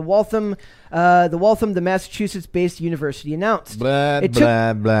scholarship. The Waltham, the Massachusetts-based university announced. Blah. It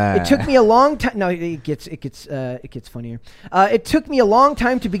took me a long time. No, it gets funnier. It took me a long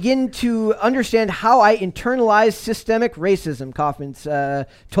time to begin to understand how I internalized systemic racism. Kaufman's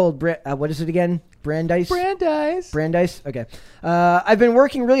told what is it again? Brandeis. Okay. I've been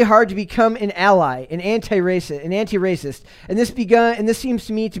working really hard to become an ally, an anti-racist, and this seems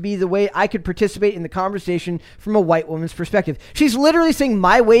to me to be the way I could participate in the conversation from a white woman's perspective. She's literally saying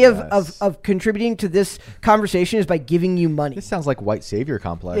my way of contributing to this conversation is by giving you money. This sounds like white savior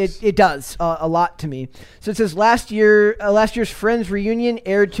complex. It does a lot to me. So it says last year's Friends reunion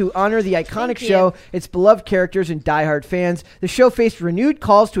aired to honor the iconic show, its beloved characters and diehard fans. The show faced renewed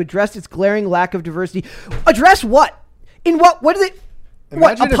calls to address its glaring lack of diversity. Address what? In what? What do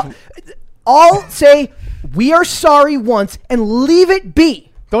they? All say we are sorry once and leave it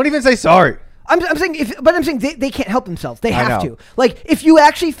be. Don't even say sorry. I'm saying they can't help themselves. They have to. Like, if you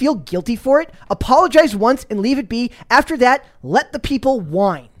actually feel guilty for it, apologize once and leave it be. After that, let the people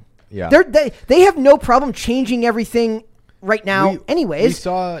whine. Yeah. They have no problem changing everything right now anyways.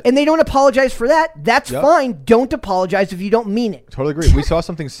 And they don't apologize for that. That's fine. Don't apologize if you don't mean it. Totally agree. We saw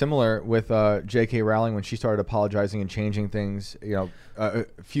something similar with J.K. Rowling when she started apologizing and changing things, a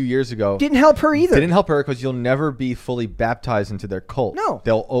few years ago. Didn't help her either. Didn't help her because you'll never be fully baptized into their cult. No.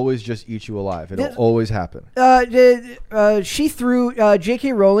 They'll always just eat you alive. It'll always happen. She threw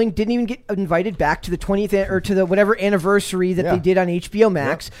J.K. Rowling didn't even get invited back to the 20th or to the whatever anniversary that they did on HBO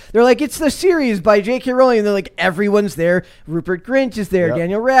Max. Yep. They're like, it's the series by J.K. Rowling. And they're like, everyone's there. Rupert Grint is there.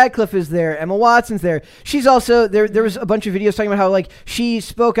 Daniel Radcliffe is there. Emma Watson's there. She's also there. There was a bunch of videos talking about how like she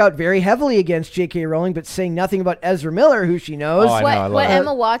spoke out very heavily against J.K. Rowling, but saying nothing about Ezra Miller, who she knows. What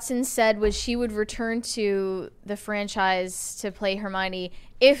Emma Watson said was she would return to the franchise to play Hermione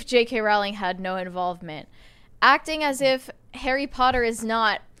if J.K. Rowling had no involvement, acting as if Harry Potter is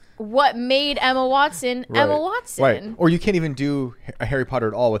not what made Emma Watson Emma Watson. Right. Or you can't even do a Harry Potter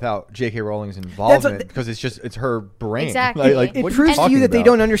at all without J.K. Rowling's involvement because it's her brain. Exactly. It proves to you that they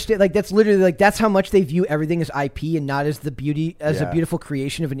don't understand. Like that's literally like that's how much they view everything as IP and not as a beautiful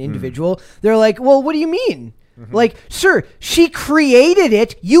creation of an individual. They're like, well, what do you mean? Like, sir, she created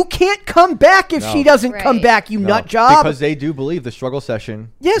it. You can't come back if she doesn't come back, you nut job. Because they do believe the struggle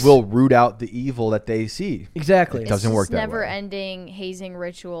session will root out the evil that they see. Exactly. It doesn't work that way. Never-ending hazing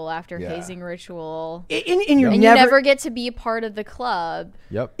ritual after hazing ritual. And you never get to be a part of the club.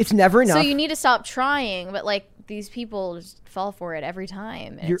 Yep. It's never enough. So you need to stop trying, but like these people just fall for it every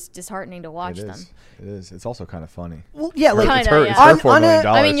time. And it's disheartening to watch them. It is. It's also kind of funny. Well, yeah, like it's her $4 million.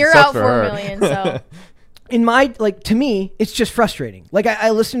 I mean, you're out $4 million, so... In my, like, to me, it's just frustrating. Like,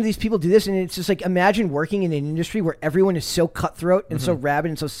 I listen to these people do this, and it's just like, imagine working in an industry where everyone is so cutthroat and so rabid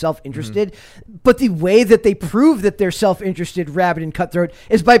and so self-interested, but the way that they prove that they're self-interested, rabid, and cutthroat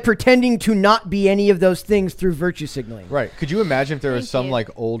is by pretending to not be any of those things through virtue signaling. Right. Could you imagine if there was some, like,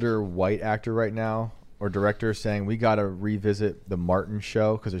 older white actor right now or director saying, we got to revisit the Martin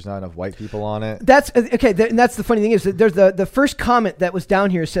show because there's not enough white people on it? That's okay. And that's the funny thing is that there's the first comment that was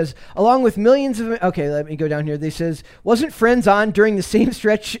down here says, along with millions of, okay, let me go down here. They says, wasn't Friends on during the same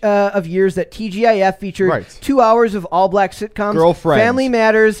stretch of years that TGIF featured 2 hours of all black sitcoms? Girlfriends. Family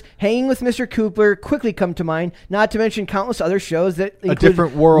Matters, Hanging with Mr. Cooper quickly come to mind, not to mention countless other shows that include A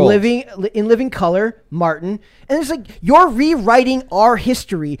Different World, Living Color, Martin. And it's like, you're rewriting our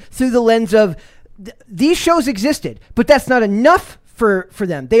history through the lens of, these shows existed, but that's not enough for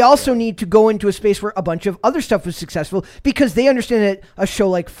them. They also need to go into a space where a bunch of other stuff was successful because they understand that a show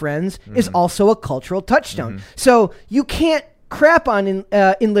like Friends is also a cultural touchstone. So you can't crap on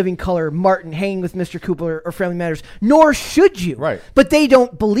in Living Color, Martin, Hanging with Mr. Cooper, or Family Matters, nor should you. Right. But they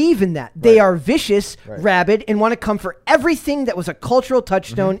don't believe in that. They are vicious, rabid, and want to come for everything that was a cultural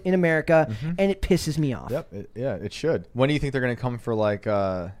touchstone in America, and it pisses me off. Yep. It should. When do you think they're going to come for, like,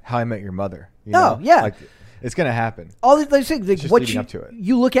 How I Met Your Mother? You know? Yeah. Like, it's going to happen. All like what leading up to it.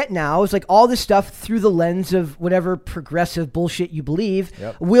 You look at now is like all this stuff through the lens of whatever progressive bullshit you believe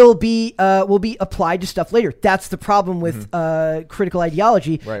will be applied to stuff later. That's the problem with critical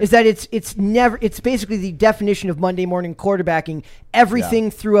ideology is that it's basically the definition of Monday morning quarterbacking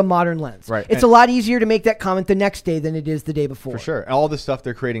everything through a modern lens. Right. It's a lot easier to make that comment the next day than it is the day before. For sure. All the stuff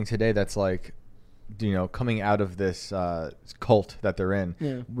they're creating today that's like, coming out of this cult that they're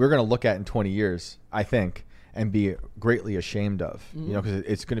in, we're going to look at in 20 years, I think, and be greatly ashamed of, because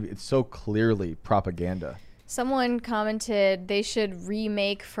it's so clearly propaganda. Someone commented they should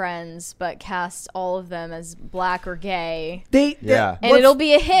remake Friends, but cast all of them as black or gay. And it'll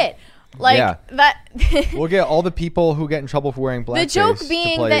be a hit. That. We'll get all the people who get in trouble for wearing blackface. The joke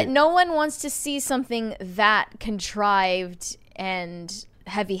being that no one wants to see something that contrived and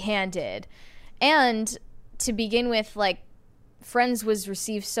heavy-handed. And to begin with, like, Friends was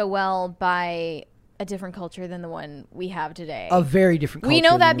received so well by a different culture than the one we have today. A very different culture. We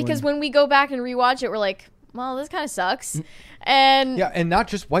know that because when we go back and rewatch it, we're like, well, this kind of sucks. And Yeah, and not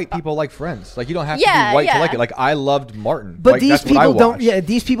just white people like Friends. Like, you don't have to Yeah, be white yeah. to like it. Like, I loved Martin. But Like, these that's what I people don't. watched. Yeah,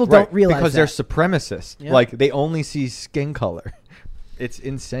 these people Right, don't realize because that. they're supremacists. Yeah. Like, they only see skin color. It's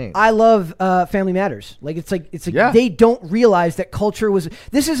insane. I love Family Matters. Like it's like Yeah. they don't realize that culture was.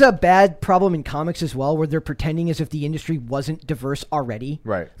 This is a bad problem in comics as well, where they're pretending as if the industry wasn't diverse already.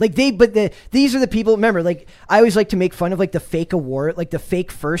 Right. Like these are the people. Remember, like I always like to make fun of like the fake award, like the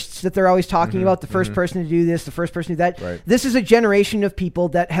fake firsts that they're always talking about. The first person to do this, the first person to do that. Right. This is a generation of people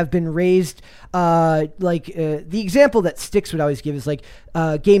that have been raised. The example that sticks would always give is like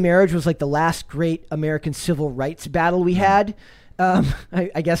gay marriage was like the last great American civil rights battle we had.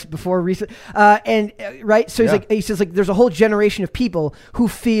 I guess before recent, right. So he says there's a whole generation of people who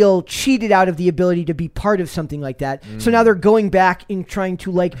feel cheated out of the ability to be part of something like that. So now they're going back and trying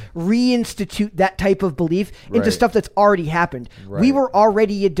to like reinstitute that type of belief into Right. Mm-hmm. stuff that's already happened. Right. We were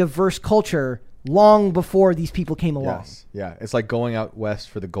already a diverse culture long before these people came along. Yes. Yeah. It's like going out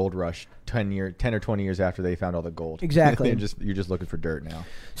west for the gold rush 10 or 20 years after they found all the gold. Exactly. You're just looking for dirt now.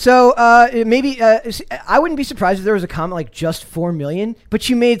 So maybe I wouldn't be surprised if there was a comment like just 4 million, but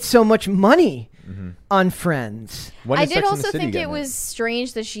you made so much money on Friends. When I is did Sex and the also City think getting it was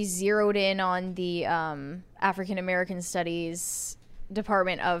strange that she zeroed in on the African American Studies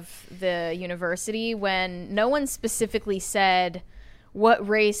department of the university when no one specifically said what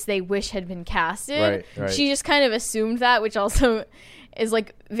race they wish had been casted. Right. She just kind of assumed that, which also is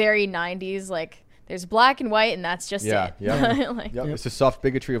like very 90s. Like there's black and white, and that's just Yeah, it. yeah. Like, Yep. It's a soft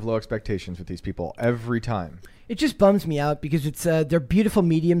bigotry of low expectations with these people every time. It just bums me out because it's they're beautiful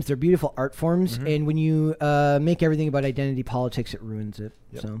mediums, they're beautiful art forms, and when you make everything about identity politics, it ruins it.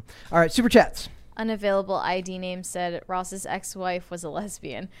 Yep. So, all right, super chats. unavailable ID name said Ross's ex-wife was a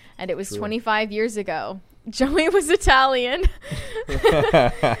lesbian, and it was 25 years ago. Joey was Italian.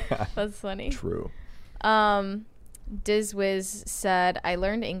 That's funny. True. Dizwiz said, I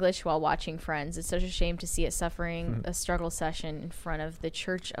learned English while watching Friends. It's such a shame to see it suffering a struggle session in front of the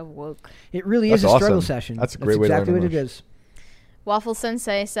Church of Woke. It really That's is a struggle awesome. session. That's a great way to exactly learn what it English. is. Waffle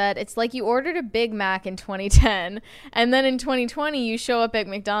Sensei said, it's like you ordered a Big Mac in 2010, and then in 2020 you show up at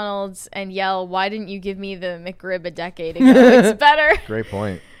McDonald's and yell, why didn't you give me the McRib a decade ago? It's better. Great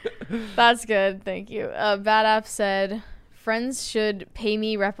point. That's good. Thank you. Bad App said, Friends should pay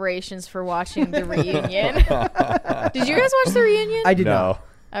me reparations for watching the reunion. Did you guys watch the reunion? I did not.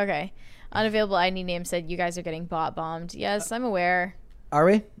 Okay. Unavailable ID name said, you guys are getting bot bombed. Yes, I'm aware. Are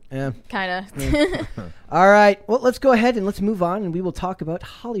we? Yeah. Kind of. All right. Well, let's go ahead and let's move on, and we will talk about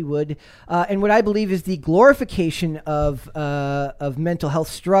Hollywood and what I believe is the glorification of mental health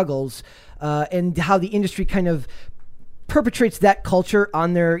struggles and how the industry kind of perpetrates that culture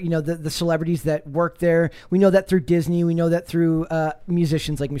on their, the celebrities that work there. We know that through Disney. We know that through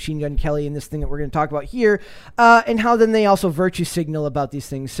musicians like Machine Gun Kelly and this thing that we're going to talk about here, and how then they also virtue signal about these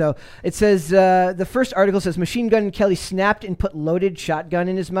things. So it says, the first article says, Machine Gun Kelly snapped and put loaded shotgun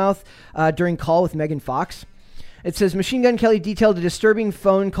in his mouth during call with Megan Fox. It says Machine Gun Kelly detailed a disturbing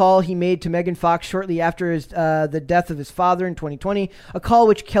phone call he made to Megan Fox shortly after the death of his father in 2020, a call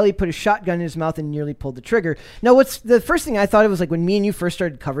which Kelly put a shotgun in his mouth and nearly pulled the trigger. Now, what's the first thing I thought of was like when me and you first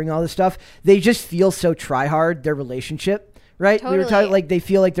started covering all this stuff, they just feel so try-hard, their relationship, right? Totally. We were talking like they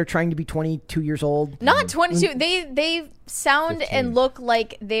feel like they're trying to be 22 years old. Not 22. They sound 15. and look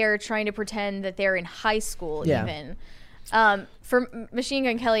like they're trying to pretend that they're in high school Yeah. even. For Machine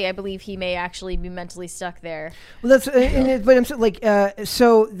Gun Kelly, I believe he may actually be mentally stuck there. Well, that's but I'm saying like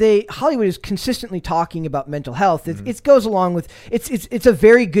so Hollywood is consistently talking about mental health. It goes along with it's a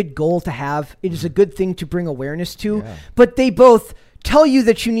very good goal to have. It is a good thing to bring awareness to. Yeah. But they both tell you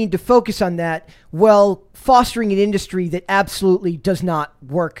that you need to focus on that while fostering an industry that absolutely does not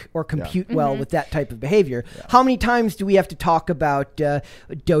work or compute well with that type of behavior. Yeah. How many times do we have to talk about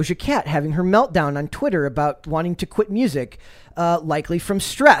Doja Cat having her meltdown on Twitter about wanting to quit music? Likely from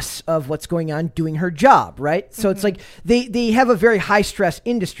stress of what's going on doing her job, right? So it's like they have a very high stress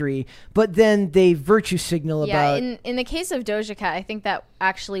industry, but then they virtue signal about... Yeah, in the case of Doja Cat, I think that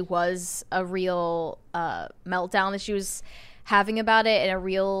actually was a real meltdown that she was having about it and a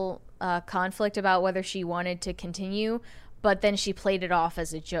real conflict about whether she wanted to continue, but then she played it off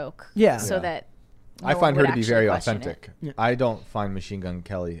as a joke. Yeah. So Yeah. that I no find one her would to be actually very question authentic. it. I don't find Machine Gun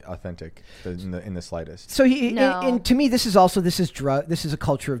Kelly authentic in the slightest. So No. and to me, this is a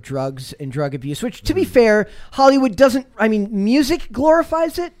culture of drugs and drug abuse, which, to be fair, Hollywood doesn't. I mean, music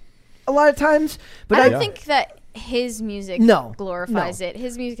glorifies it a lot of times, but I don't think that his music glorifies it.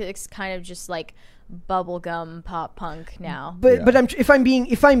 His music's kind of just like bubblegum pop punk now. But if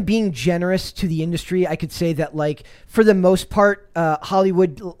I'm being generous to the industry, I could say that like for the most part,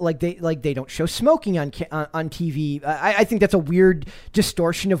 Hollywood they don't show smoking on TV. I think that's a weird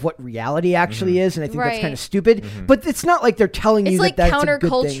distortion of what reality actually is, and I think that's kind of stupid. But it's not like they're telling you like that's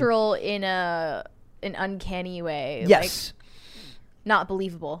countercultural in an uncanny way. Yes. Like, not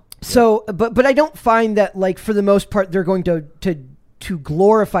believable. So, but I don't find that like for the most part they're going to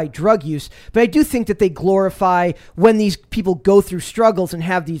glorify drug use, but I do think that they glorify when these people go through struggles and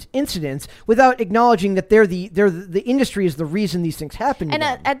have these incidents without acknowledging that the industry is the reason these things happen. And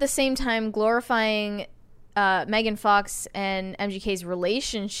at the same time, glorifying Megan Fox and MGK's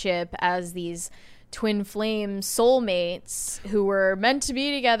relationship as these twin flame soulmates who were meant to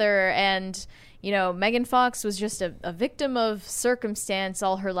be together. And Megan Fox was just a victim of circumstance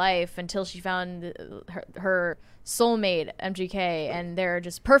all her life until she found her soulmate MGK, and they're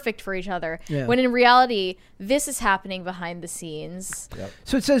just perfect for each other. When in reality, this is happening behind the scenes.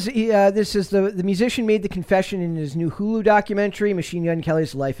 So it says this is the musician made the confession in his new Hulu documentary, Machine Gun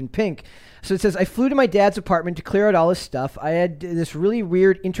Kelly's Life in Pink. So it says, I flew to my dad's apartment to clear out all his stuff. I had this really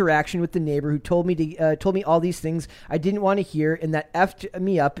weird interaction with the neighbor who told me all these things I didn't want to hear, and that effed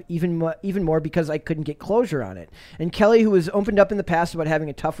me up even more because I couldn't get closure on it. And Kelly, who was opened up in the past about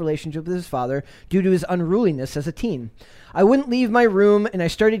having a tough relationship with his father due to his unruliness as a teen. I wouldn't leave my room, and I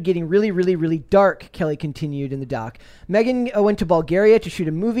started getting really, really, really dark, Kelly continued in the doc. Megan went to Bulgaria to shoot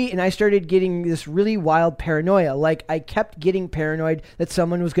a movie, and I started getting this really wild paranoia. Like, I kept getting paranoid that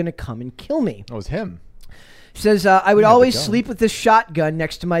someone was going to come and kill me. It was him. She says, I would always sleep with this shotgun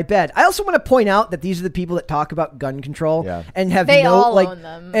next to my bed. I also want to point out that these are the people that talk about gun control and have they all own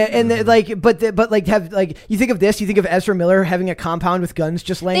them. And you think of this, you think of Ezra Miller having a compound with guns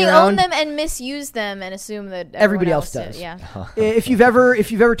just laying around. They own them and misuse them and assume that everybody else does. Yeah. If you've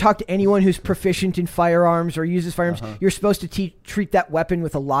ever talked to anyone who's proficient in firearms or uses firearms, you're supposed to treat that weapon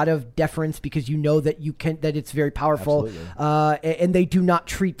with a lot of deference because you know that that it's very powerful. And they do not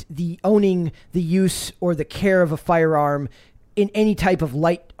treat the owning, the use, or the care of a firearm in any type of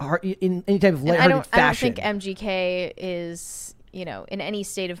light-hearted fashion. I don't think MGK is, in any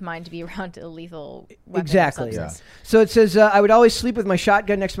state of mind to be around a lethal weapon. Exactly. So it says, I would always sleep with my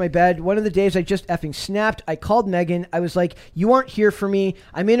shotgun next to my bed. One of the days I just effing snapped. I called Megan. I was like, you aren't here for me.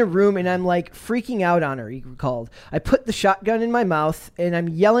 I'm in a room and I'm like freaking out on her, he recalled. I put the shotgun in my mouth and I'm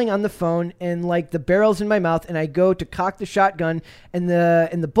yelling on the phone and like the barrel's in my mouth and I go to cock the shotgun and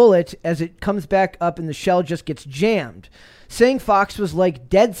the bullet as it comes back up and the shell just gets jammed. Saying Fox was like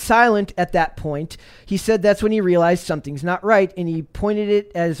dead silent at that point. He said that's when he realized something's not right, and he pointed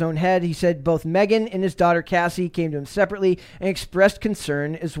it at his own head. He said both Megan and his daughter Cassie came to him separately and expressed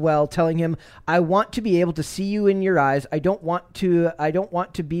concern as well, telling him, I want to be able to see you in your eyes. I don't want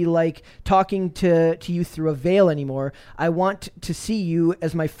to be like talking to you through a veil anymore. I want to see you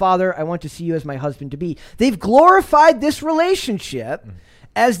as my father. I want to see you as my husband to be. They've glorified this relationship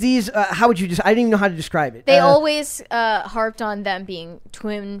as these, how would you just? I didn't even know how to describe it. They always harped on them being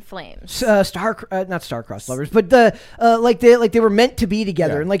twin flames, not star-crossed lovers, but they were meant to be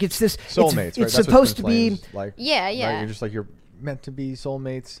together, and like it's this soulmates. It's supposed to be like, yeah. Right? You're just like you're meant to be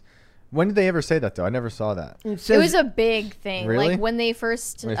soulmates. When did they ever say that though? I never saw that. It was a big thing. Really? Like when they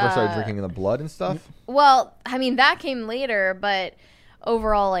first started drinking the blood and stuff. Well, I mean that came later, but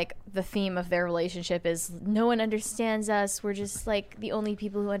overall, like the theme of their relationship is no one understands us. We're just like the only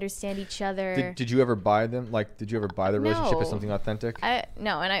people who understand each other. Did you ever buy them? Like, did you ever buy the relationship as something authentic?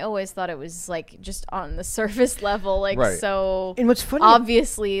 No, and I always thought it was like just on the surface level, like so. And what's funny,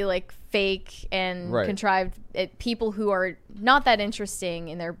 obviously, like fake and contrived. People who are not that interesting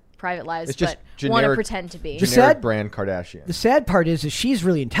in their private lives, but want to pretend to be. Generic brand Kardashian. The sad part is she's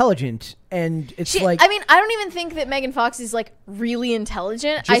really intelligent, and it's I mean, I don't even think that Megan Fox is like really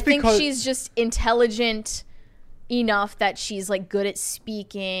intelligent. I think she's just intelligent enough that she's like good at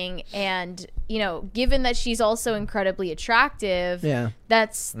speaking, and given that she's also incredibly attractive,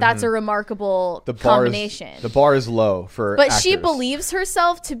 that's a remarkable combination. The bar is low for but actors. She believes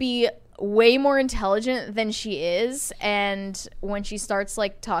herself to be way more intelligent than she is, and when she starts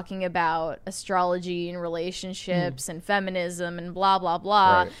like talking about astrology and relationships and feminism and blah blah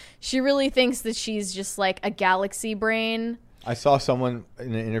blah, she really thinks that she's just like a galaxy brain. I saw someone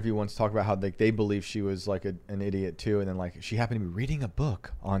in an interview once talk about how they believe she was like an idiot too, and then like she happened to be reading a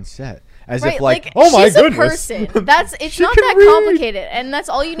book on set, as if like oh my goodness, she's a person. It's not that complicated, and that's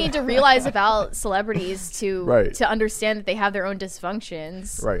all you need to realize about celebrities to understand that they have their own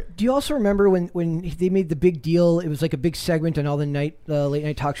dysfunctions. Right. Do you also remember when they made the big deal? It was like a big segment on all the late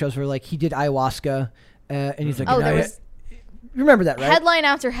night talk shows where like he did ayahuasca. And he's like, Oh, there was remember that, right? headline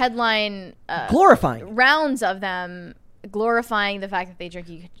after headline, Glorifying. rounds of them glorifying the fact that they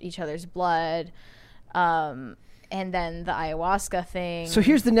drink each other's blood, and then the ayahuasca thing. So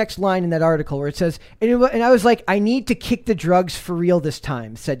here's the next line in that article where it says, and I was like, I need to kick the drugs for real this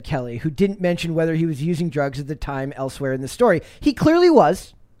time, said Kelly, who didn't mention whether he was using drugs at the time elsewhere in the story. He clearly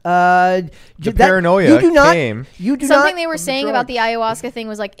was. The paranoia came. Something they were saying about the ayahuasca thing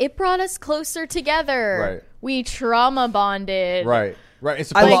was like, it brought us closer together. Right. We trauma bonded. Right. It's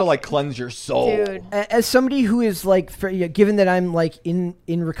supposed to like cleanse your soul. Dude. As somebody who is like, given that I'm like in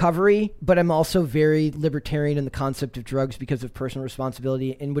recovery, but I'm also very libertarian in the concept of drugs because of personal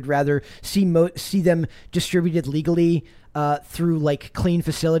responsibility, and would rather see them distributed legally through like clean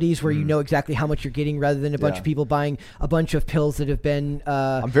facilities where you know exactly how much you're getting, rather than a bunch of people buying a bunch of pills that have been.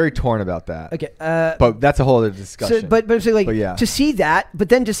 I'm very torn about that. Okay, but that's a whole other discussion. So, but to see that, but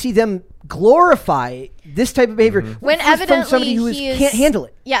then to see them glorify this type of behavior when from somebody who can't handle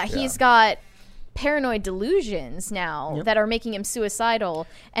it. Yeah, he's got paranoid delusions now that are making him suicidal,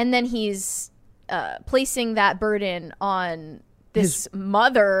 and then he's placing that burden on this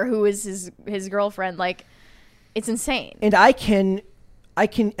mother who is his girlfriend. Like, it's insane. And I can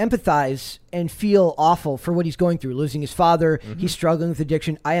empathize and feel awful for what he's going through, losing his father. He's struggling with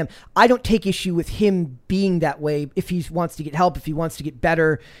addiction. I don't take issue with him being that way. If he wants to get help, if he wants to get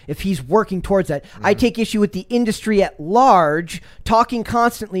better, if he's working towards that, I take issue with the industry at large talking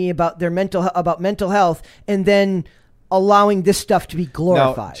constantly about mental health, and then allowing this stuff to be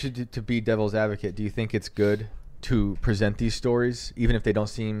glorified. Now, to be devil's advocate, do you think it's good to present these stories, even if they don't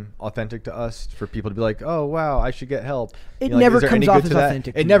seem authentic to us, for people to be like, oh, wow, I should get help? It never comes off as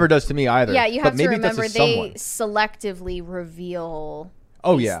authentic. It never does to me either. Yeah, you have to remember they selectively reveal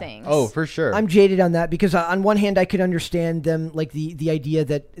these things. Oh, for sure. I'm jaded on that because on one hand, I could understand them, like the idea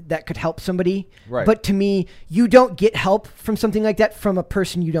that could help somebody. Right. But to me, you don't get help from something like that from a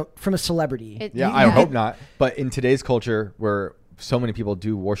person from a celebrity. I hope not. But in today's culture where so many people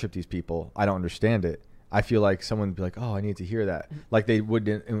do worship these people, I don't understand it. I feel like someone would be like, oh, I need to hear that. Like they would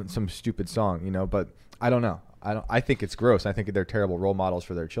in some stupid song, but I don't know. I think it's gross. I think they're terrible role models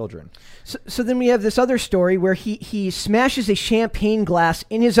for their children. So then we have this other story where he smashes a champagne glass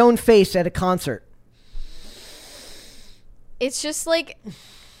in his own face at a concert. It's just like,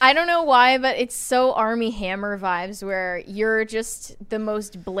 I don't know why, but it's so Army Hammer vibes where you're just the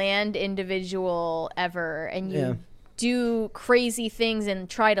most bland individual ever, and you do crazy things and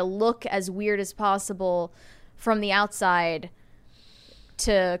try to look as weird as possible from the outside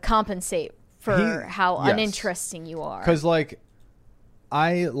to compensate for how uninteresting you are. Because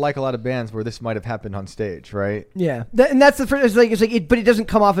I like a lot of bands where this might have happened on stage, right? Yeah, and that's the first. But it doesn't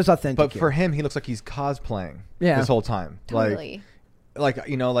come off as authentic. But for him, he looks like he's cosplaying this whole time. Totally. Like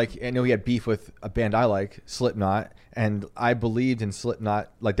I know he had beef with a band I like, Slipknot, and I believed in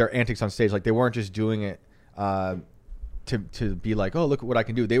Slipknot, like their antics on stage. Like they weren't just doing it to be like, oh, look what I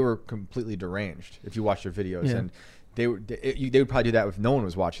can do. They were completely deranged if you watch their videos, and they would probably do that if no one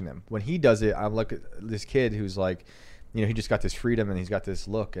was watching them. When he does it, I'm like this kid who's like, he just got this freedom and he's got this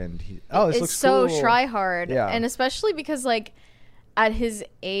look, and this looks so cool. try hard, yeah. And especially because at his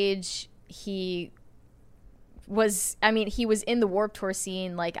age he was in the Warped Tour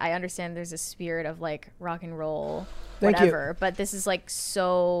scene. Like, I understand there's a spirit of rock and roll, whatever, but this is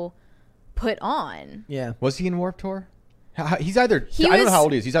so put on. Yeah. Was he in Warped Tour? He's either I don't know how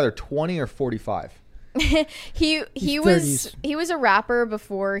old he is. He's either 20 or 45. he was a rapper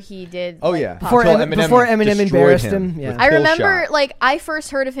before he did. Oh yeah, before Eminem embarrassed him. Yeah, I remember I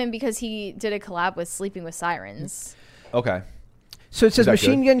first heard of him because he did a collab with Sleeping with Sirens. Okay. So it says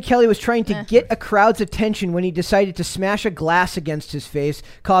Machine Gun Kelly was trying to get a crowd's attention when he decided to smash a glass against his face,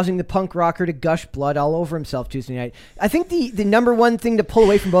 causing the punk rocker to gush blood all over himself Tuesday night. I think the number one thing to pull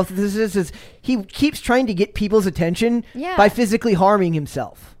away from both of this is he keeps trying to get people's attention by physically harming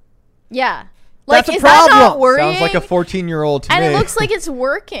himself. Yeah. That's a is problem. That not worrying? Sounds like a 14-year-old to me. And me. it looks like it's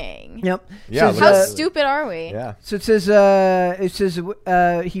working. Yep. Yeah. How stupid are we? Yeah. So it says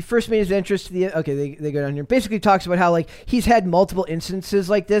he first made his entrance to the. Okay, they go down here. Basically, talks about how he's had multiple instances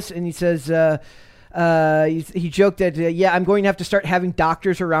like this, and he says he joked that I'm going to have to start having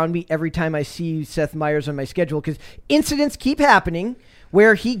doctors around me every time I see Seth Meyers on my schedule because incidents keep happening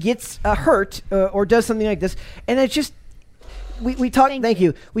where he gets hurt or does something like this, and it's just. We talk. Thank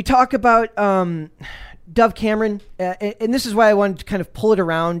you. We talk about Dove Cameron, and this is why I wanted to kind of pull it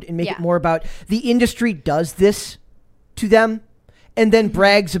around and make it more about the industry does this to them, and then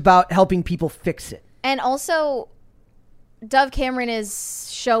brags about helping people fix it. And also, Dove Cameron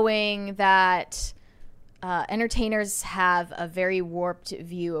is showing that entertainers have a very warped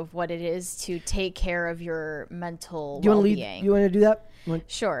view of what it is to take care of your mental You want to well-being. lead? You want to do that?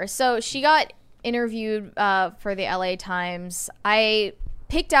 Sure. So she got interviewed for the LA Times. I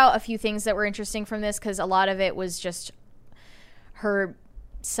picked out a few things that were interesting from this because a lot of it was just her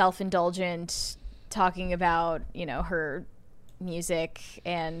self-indulgent talking about, her music,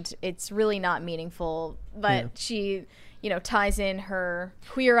 and it's really not meaningful. But she, ties in her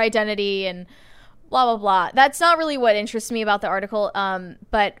queer identity and blah, blah, blah. That's not really what interests me about the article.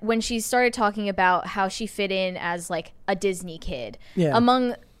 But when she started talking about how she fit in as like a Disney kid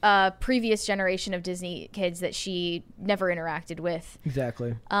among a previous generation of Disney kids that she never interacted with.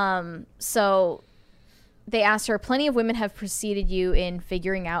 Exactly. So they asked her, plenty of women have preceded you in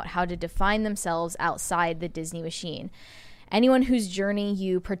figuring out how to define themselves outside the Disney machine. Anyone whose journey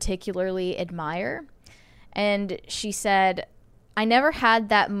you particularly admire? And she said, I never had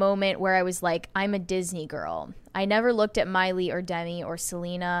that moment where I was like, I'm a Disney girl. I never looked at Miley or Demi or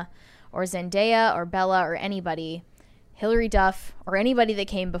Selena or Zendaya or Bella or anybody, Hilary Duff or anybody that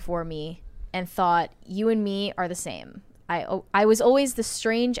came before me, and thought, you and me are the same. I was always the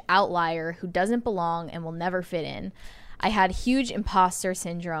strange outlier who doesn't belong and will never fit in. I had huge imposter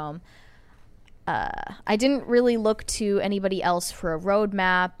syndrome. I didn't really look to anybody else for a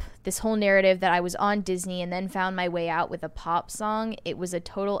roadmap. This whole narrative that I was on Disney and then found my way out with a pop song, it was a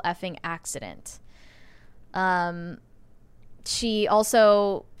total effing accident. She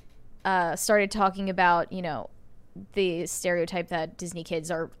also started talking about, the stereotype that Disney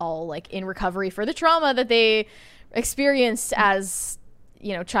kids are all like in recovery for the trauma that they experienced as,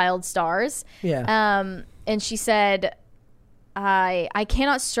 child stars. Yeah. And she said, I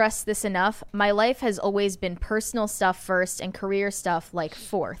cannot stress this enough. My life has always been personal stuff first and career stuff like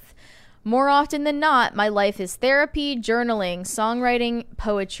fourth. More often than not, my life is therapy, journaling, songwriting,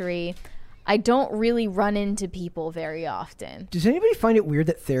 poetry. I don't really run into people very often. Does anybody find it weird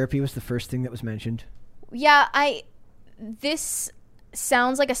that therapy was the first thing that was mentioned? Yeah, this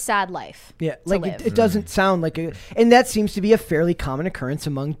sounds like a sad life. Yeah, like it doesn't sound like and that seems to be a fairly common occurrence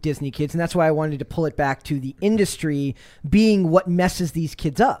among Disney kids, and that's why I wanted to pull it back to the industry being what messes these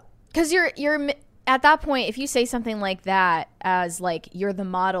kids up. Because you're at that point, if you say something like that as like you're the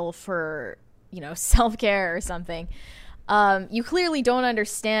model for self-care or something, you clearly don't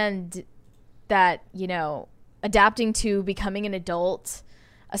understand that adapting to becoming an adult,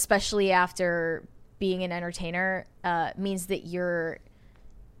 especially after being an entertainer, means that you're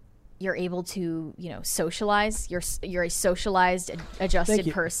able to socialize. You're a socialized,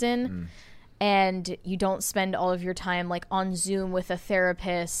 adjusted person, and you don't spend all of your time like on Zoom with a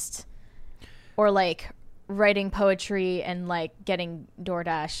therapist or like writing poetry and like getting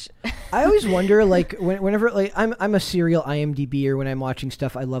DoorDash. I always wonder, like, whenever like I'm a serial IMDb-er when I'm watching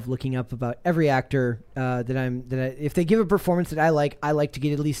stuff. I love looking up about every actor if they give a performance that I like to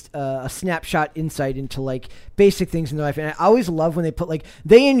get at least a snapshot insight into like basic things in their life. And I always love when they put like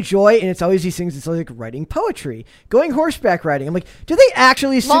they enjoy, and it's always these things. It's like writing poetry, going horseback riding. I'm like, do they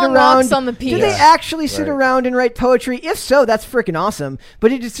actually sit Long around? walks on the beach. Do they actually sit around and write poetry? If so, that's freaking awesome.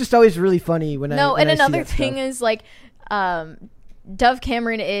 But it's just always really funny when another thing is like, Dove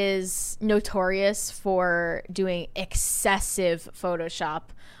Cameron is notorious for doing excessive Photoshop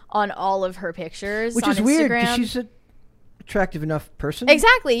on all of her pictures, which on is Instagram. weird because she's an attractive enough person.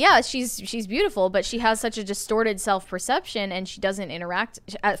 Exactly, yeah, she's beautiful, but she has such a distorted self-perception, and she doesn't interact.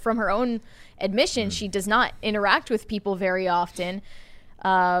 From her own admission, she does not interact with people very often.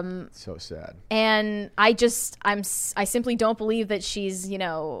 So sad. And I simply don't believe that she's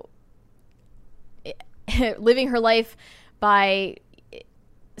living her life by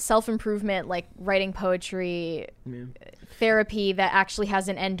self-improvement, like writing poetry, therapy that actually has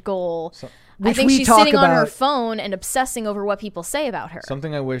an end goal. I think she's sitting on her phone and obsessing over what people say about her.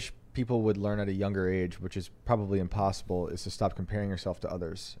 Something I wish people would learn at a younger age, which is probably impossible, is to stop comparing yourself to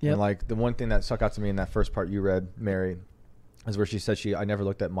others. Yep. And like the one thing that stuck out to me in that first part you read, Mary, is where she said I never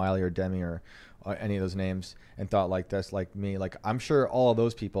looked at Miley or Demi or any of those names and thought like this, like me. Like I'm sure all of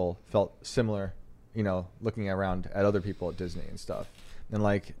those people felt similar, looking around at other people at Disney and stuff. And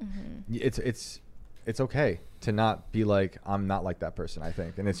like, it's okay to not be like, I'm not like that person, I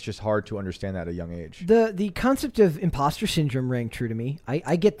think. And it's just hard to understand that at a young age. The concept of imposter syndrome rang true to me.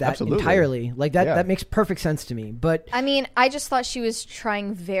 I get that entirely. Like that makes perfect sense to me. But I mean, I just thought she was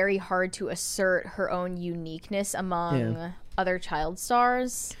trying very hard to assert her own uniqueness among other child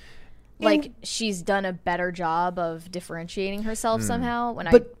stars. Like she's done a better job of differentiating herself somehow.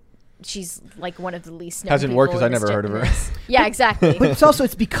 She's like one of the least known hasn't worked because I never heard of her. Yeah, exactly. But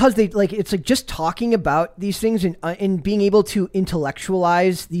it's because they like it's like just talking about these things and being able to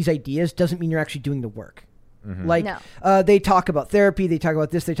intellectualize these ideas doesn't mean you're actually doing the work. Like they talk about therapy, they talk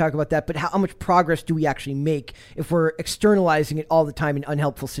about this, they talk about that, but how much progress do we actually make if we're externalizing it all the time in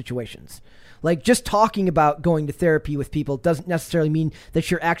unhelpful situations? Like just talking about going to therapy with people doesn't necessarily mean that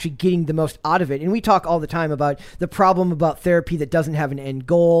you're actually getting the most out of it. And we talk all the time about the problem about therapy that doesn't have an end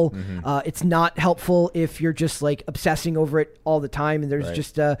goal. It's not helpful if you're just like obsessing over it all the time. And there's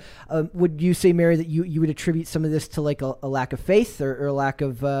just, would you say, Mary, that you would attribute some of this to like a lack of faith or a lack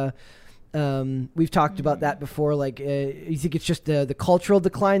of, we've talked about that before. Like, you think it's just the cultural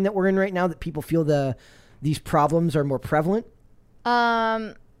decline that we're in right now, that people feel these problems are more prevalent?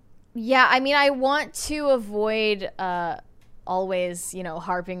 Yeah, I mean, I want to avoid always,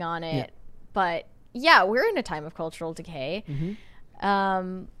 harping on it. But yeah, we're in a time of cultural decay.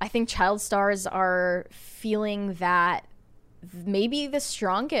 I think child stars are feeling that maybe the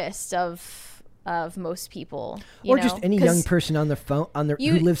strongest of most people. Or just any young person on their phone,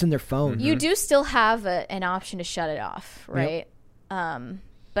 who lives in their phone. You do still have an option to shut it off, right?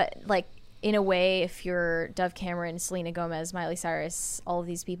 But like, in a way, if you're Dove Cameron, Selena Gomez, Miley Cyrus, all of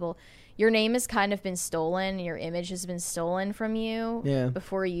these people, your name has kind of been stolen. Your image has been stolen from you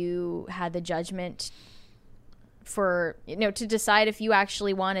before you had the judgment for, to decide if you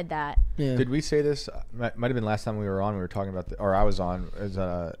actually wanted that. Did we say this? Might have been last time we were on. We were talking about, or I was on, is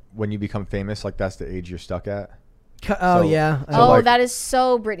when you become famous, like that's the age you're stuck at. That is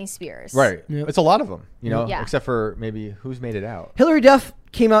so Britney Spears. Right. It's a lot of them, except for maybe who's made it out. Hilary Duff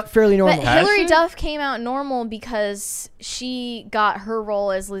came out fairly normal. But Hilary Duff came out normal because she got her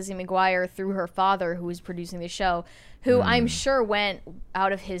role as Lizzie McGuire through her father, who was producing the show, who I'm sure went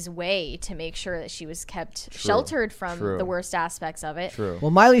out of his way to make sure that she was kept sheltered from the worst aspects of it.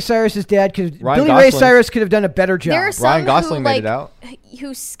 Well, Miley Cyrus's dad Billy Ray Cyrus could have done a better job. There are some Ryan Gosling made it out.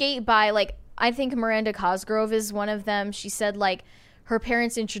 Who skate by, like, I think Miranda Cosgrove is one of them. She said, like, her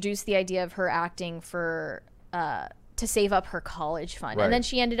parents introduced the idea of her acting for to save up her college fund. And then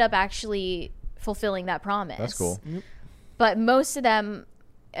she ended up actually fulfilling that promise. That's cool. But most of them,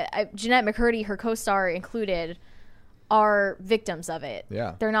 Jeanette McCurdy, her co-star included, are victims of it.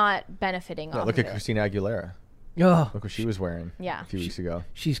 Yeah. They're not benefiting off look of at it. Christina Aguilera. Look what she was wearing a few weeks ago.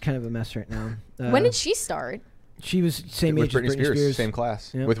 She's kind of a mess right now. When did she start? She was same age as Britney Spears. Same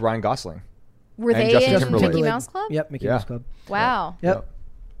class, with Ryan Gosling. Were they in Mickey Mouse Club? Yep, Mickey Mouse Club. Wow. Yep.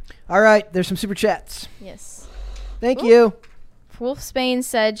 All right, there's some super chats. Yes. Thank you. Wolf Spain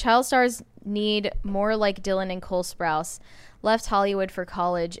said, child stars need more like Dylan and Cole Sprouse. Left Hollywood for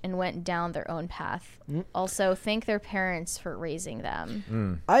college and went down their own path. Also, thank their parents for raising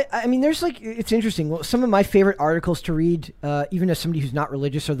them. I mean, there's like, it's interesting. Well, some of my favorite articles to read, even as somebody who's not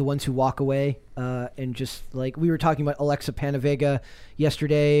religious, are the ones who walk away and just like, we were talking about Alexa Panavega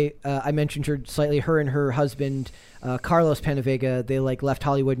yesterday. I mentioned her slightly, her and her husband, Carlos Panavega, they like left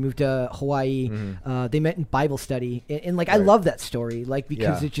Hollywood, moved to Hawaii. They met in Bible study. And like, I love that story, like,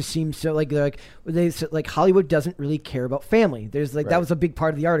 because it just seems so like, they're like Hollywood doesn't really care about family. There's like, that was a big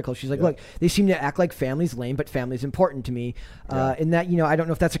part of the article. She's like, look, they seem to act like family's lame, but family's important to me. And that, I don't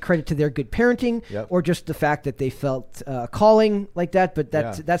know if that's a credit to their good parenting or just the fact that they felt calling like that. But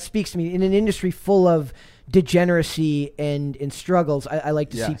that speaks to me in an industry full of degeneracy and struggles. I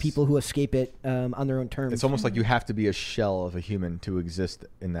like to see people who escape it on their own terms. It's almost like you have to be a shell of a human to exist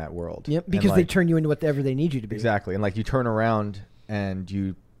in that world. Yep, because they turn you into whatever they need you to be. Exactly. And like you turn around and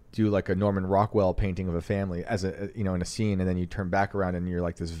you do like a Norman Rockwell painting of a family as in a scene, and then you turn back around and you're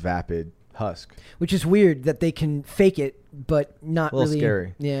like this vapid husk. Which is weird that they can fake it, but not really.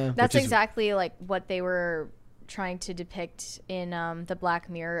 Scary. Yeah. That's exactly like what they were trying to depict in the Black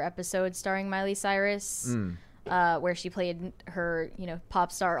Mirror episode starring Miley Cyrus, where she played her,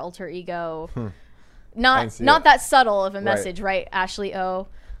 pop star alter ego. Not that subtle of a message, right, Ashley O?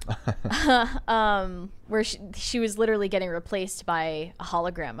 Where she was literally getting replaced by a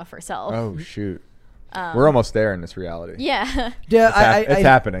hologram of herself. Oh shoot. We're almost there in this reality. Yeah. It's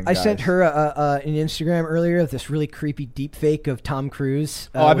happening. I sent her an Instagram earlier of this really creepy deep fake of Tom Cruise.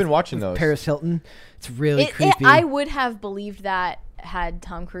 I've been watching those. Paris Hilton. It's really creepy. I would have believed that had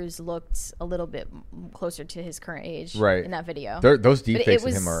Tom Cruise looked a little bit closer to his current age in that video. Those deep fakes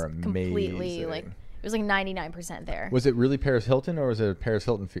of him are amazing. Completely it was like 99% there. Was it really Paris Hilton, or was it a Paris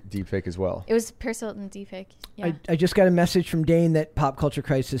Hilton deep fake as well? It was Paris Hilton deep fake. Yeah. I just got a message from Dane that Pop Culture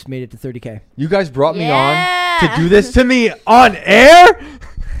Crisis made it to 30K. You guys brought me on to do this to me on air?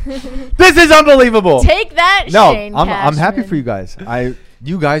 This is unbelievable. Take that, No, Shane I'm happy Cashman. for you guys.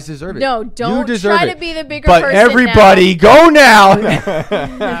 You guys deserve it. No, You don't deserve try it. to be the bigger But person everybody, go now.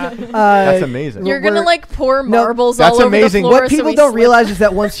 That's amazing. You're gonna like pour No, marbles that's all over amazing. the floor. What so people we don't slip. realize is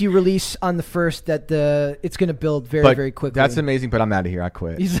that once you release on the first, that it's going to build very, But very quickly. that's amazing, but I'm out of here. I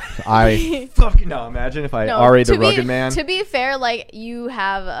quit. He's- I fucking no. Imagine if I No, RA the to be- rugged man. To be fair, like you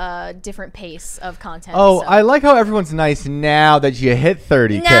have a different pace of content. Oh, so. I like how everyone's nice now that you hit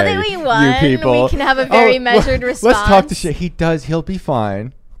 30K. Now that we won, you people. we can have a very measured response. Let's talk to shit. He'll be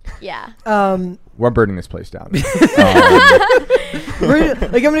fine. Yeah. We're burning this place down.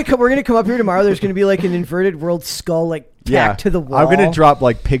 we're gonna come up here tomorrow. There's gonna be like an inverted world skull like tacked to the wall. I'm gonna drop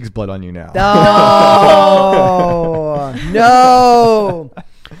like pig's blood on you now. No.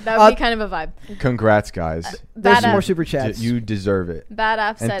 That would be kind of a vibe. Congrats, guys. There's Bad some more app, super chats. You deserve it. bad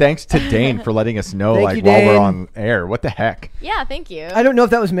app And said. thanks to Dane for letting us know Thank like you, while we're Dane. on air. What the heck? Yeah, thank you. I don't know if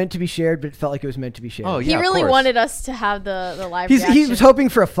that was meant to be shared, but it felt like it was meant to be shared. Oh, He yeah, of really course. wanted us to have the live He reaction. was hoping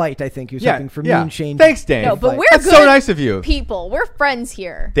for a fight. I think he was hoping for me and Shane. Thanks, Dane. No, but we're That's good so nice of you. people. We're friends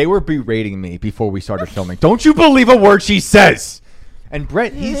here. They were berating me before we started filming. Don't you believe a word she says? And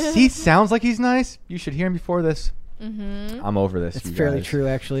Brett, he sounds like he's nice. You should hear him before this. Mm-hmm. I'm over this. It's you fairly guys. true,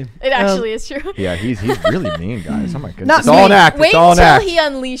 actually. It actually is true. Yeah, he's really mean, guys. Oh my goodness. Not It's all an me. act. Wait It's all an until act. he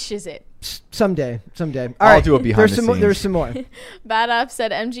unleashes it. Someday. All I'll right. do it behind there's the some scenes. There's some more. Bad App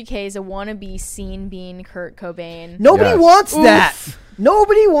said MGK is a wannabe scene bean Kurt Cobain. Nobody Yes. wants Oof. that.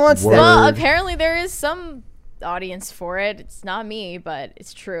 Nobody wants Word. Well, apparently there is some audience for it. It's not me, but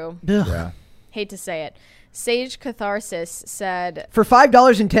it's true. that. Ugh. Yeah. Hate to say it. Sage Catharsis said, For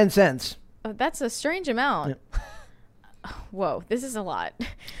 $5.10. oh, that's a strange amount. Whoa, this is a lot.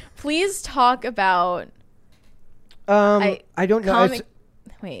 Please talk about I don't know. comic.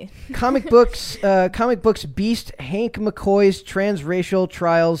 It's Wait. comic books Beast, Hank McCoy's transracial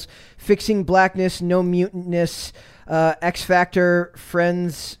trials, fixing blackness, no mutantness, X Factor,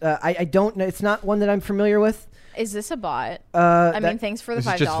 Friends. I don't know. It's not one that I'm familiar with. Is this a bot? I I mean, thanks for the This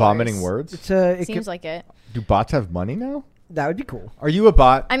 $5. is just vomiting words. It's it Seems could, like it. Do bots have money now? that would be cool. Are you a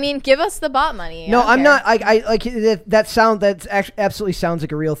bot? I mean, give us the bot money. No, I don't I'm care. not. I like that sound. That's actually absolutely sounds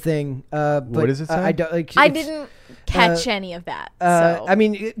like a real thing. But What does it I sound? don't. Like, I it's- didn't catch any of that. So. I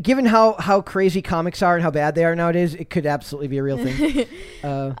mean, given how crazy comics are and how bad they are nowadays, it could absolutely be a real thing.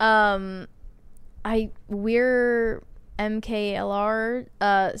 We're MKLR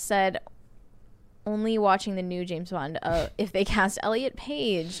said only watching the new James Bond if they cast Elliot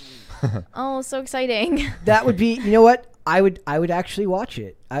Page. Oh, so exciting. That would be. You know what? I would actually watch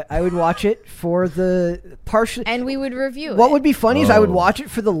it. I would watch it for the partially. And we would review What it. would be funny is I would Oh. watch it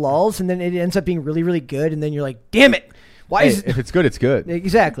for the lulls, and then it ends up being really, really good, and then you're like, damn it. Why Hey, is if it's good, it's good.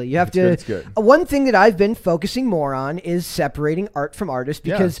 Exactly. You have to. good, it's good. One thing that I've been focusing more on is separating art from artist,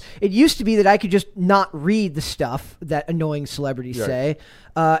 because it used to be that I could just not read the stuff that annoying celebrities Right. say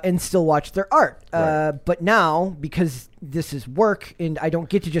and still watch their art. Right. But now, because this is work and I don't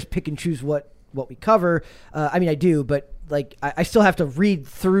get to just pick and choose what we cover. I mean, I do, but like I still have to read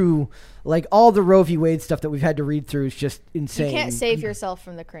through like all the Roe v. Wade stuff that we've had to read through is just insane. You can't save yourself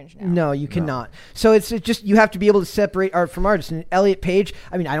from the cringe now. No, you cannot. So it's just you have to be able to separate art from artist. And Elliot Page,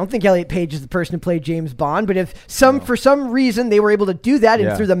 I mean, I don't think Elliot Page is the person who played James Bond, but if for some reason they were able to do that and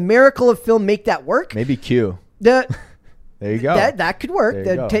Yeah. through the miracle of film make that work, Maybe Q. the, There you go. that could work.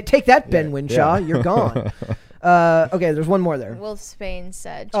 There you go. Take that, Ben Yeah. Winshaw. Yeah. You're gone. Okay, there's one more there. Wolf Spain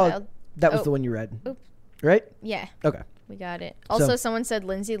said Oh, child. that was oh. the one you read, Oop. right? Yeah, Okay. we got it. Also, someone said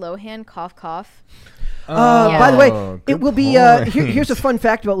Lindsay Lohan, cough, cough. By the Oh, way, good it will be. point. Here's a fun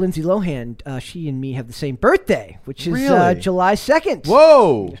fact about Lindsay Lohan. She and me have the same birthday, which is Really? July 2nd.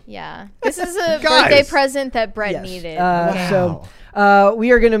 Whoa. Yeah. This is a Guys. birthday present that Brett Yes. needed. So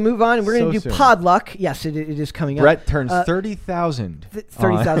we are going to move on, and we're going to So do soon. Podluck. Yes, it is coming up. Brett turns 30,000.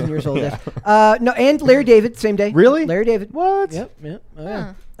 30,000 years old. Yes. No, and Larry David, same day. Really? Larry David. What? Yep. Oh,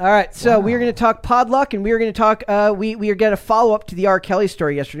 yeah. All right, so we are going to talk Podluck, and we are going to talk. We are going to follow up to the R. Kelly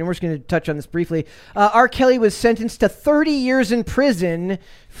story yesterday. And we're just going to touch on this briefly. R. Kelly was sentenced to 30 years in prison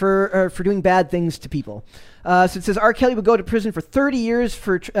for doing bad things to people. So it says R. Kelly would go to prison for 30 years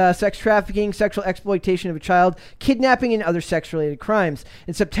for sex trafficking, sexual exploitation of a child, kidnapping, and other sex-related crimes.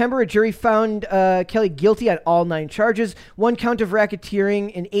 In September, a jury found Kelly guilty on all 9 charges, 1 count of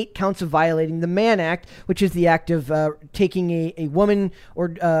racketeering, and 8 counts of violating the Mann Act, which is the act of taking a woman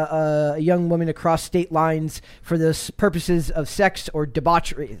or a young woman across state lines for the purposes of sex or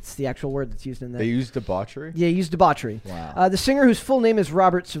debauchery. It's the actual word that's used in that. They use debauchery? Yeah, used debauchery. Wow. The singer, whose full name is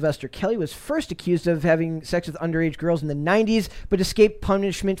Robert Sylvester Kelly, was first accused of having sex with underage girls in the 90s, but escaped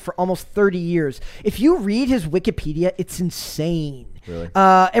punishment for almost 30 years. If you read his Wikipedia, it's insane. Really?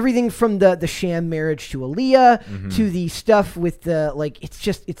 Everything from the sham marriage to Aaliyah to the stuff with the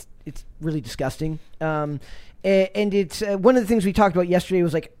it's really disgusting. And it's one of the things we talked about yesterday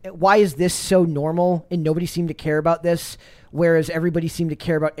was like, why is this so normal and nobody seemed to care about this, whereas everybody seemed to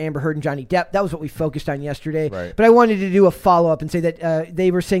care about Amber Heard and Johnny Depp? That was what we focused on yesterday. Right. But I wanted to do a follow-up and say that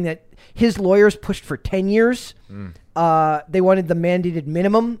they were saying that his lawyers pushed for 10 years. They wanted the mandated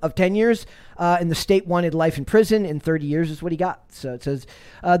minimum of 10 years, and the state wanted life in prison, and 30 years is what he got. So it says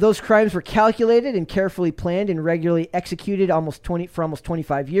those crimes were calculated and carefully planned and regularly executed for almost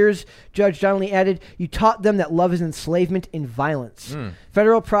 25 years. Judge Donnelly added, "You taught them that love is enslavement and violence."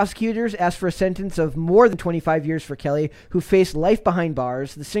 Federal prosecutors asked for a sentence of more than 25 years for Kelly, who faced life behind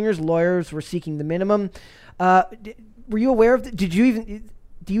bars. The singer's lawyers were seeking the minimum. Were you aware of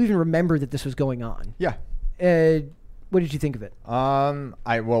do you even remember that this was going on? Yeah. What did you think of it? When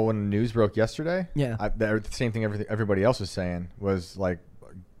the news broke yesterday, the same thing everybody else was saying was like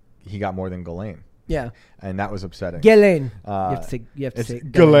he got more than Ghislaine. Yeah, and that was upsetting. Ghislaine. You have to say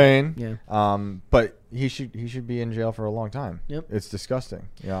Ghislaine. Yeah. But he should be in jail for a long time. Yep. It's disgusting.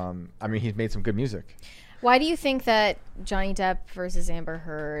 I mean, he's made some good music. Why do you think that Johnny Depp versus Amber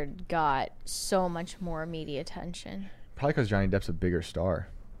Heard got so much more media attention? Probably because Johnny Depp's a bigger star.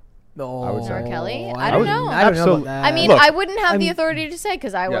 Oh, I would say. R. Kelly? I don't know. I don't know about that. I mean, Look, I wouldn't have the authority to say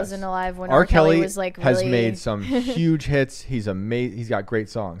because I wasn't alive when R. Kelly was like really... has made some huge hits. He's amazing. He's got great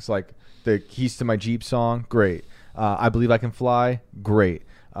songs like the "Keys to My Jeep" song, great. "I Believe I Can Fly," great.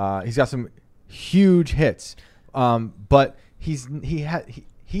 He's got some huge hits, but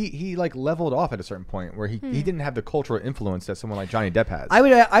he like leveled off at a certain point where he didn't have the cultural influence that someone like Johnny Depp has.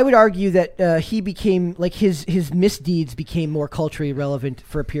 I would argue that he became like his misdeeds became more culturally relevant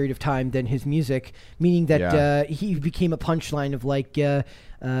for a period of time than his music, meaning that he became a punchline of like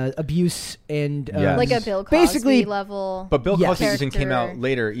abuse and like a Bill Cosby basically level. But Bill Cosby character. even came out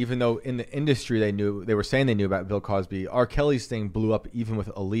later, even though in the industry they were saying they knew about Bill Cosby. R. Kelly's thing blew up even with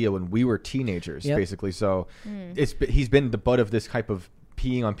Aaliyah when we were teenagers, basically. So he's been the butt of this type of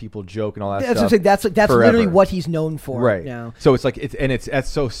peeing on people joke and all that stuff. That's literally what he's known for right now. So it's like that's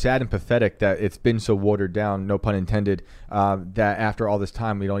so sad and pathetic that it's been so watered down, no pun intended, that after all this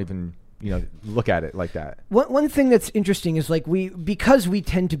time we don't even look at it like that. One thing that's interesting is like because we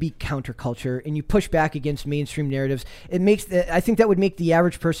tend to be counterculture and you push back against mainstream narratives, it makes I think that would make the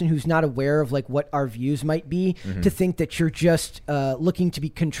average person who's not aware of like what our views might be to think that you're just looking to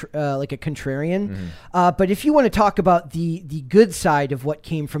be like a contrarian. But if you want to talk about the good side of what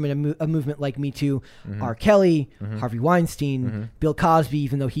came from a movement like Me Too, R. Kelly, Harvey Weinstein, Bill Cosby,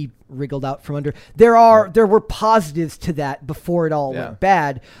 even though he wriggled out from under, there were positives to that before it all went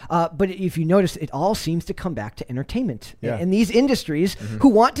bad. But if you notice, it all seems to come back to entertainment and these industries who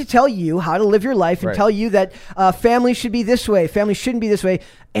want to tell you how to live your life and tell you that family should be this way, family shouldn't be this way,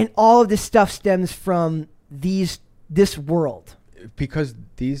 and all of this stuff stems from this world. Because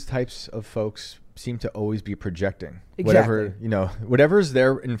these types of folks seem to always be projecting Exactly. whatever's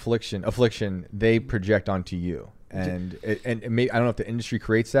their affliction, they project onto you. And I don't know if the industry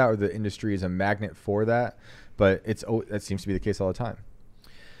creates that or the industry is a magnet for that, but that seems to be the case all the time.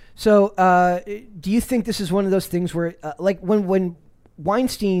 So, do you think this is one of those things where, like, when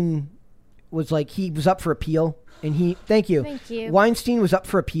Weinstein was like he was up for appeal, and thank you, Weinstein was up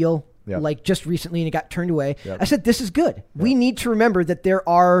for appeal, like just recently, and it got turned away. I said, this is good. We need to remember that there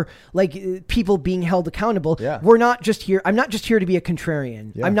are like people being held accountable. We're not just here. I'm not just here to be a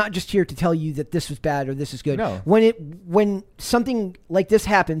contrarian. I'm not just here to tell you that this was bad or this is good. No. When something like this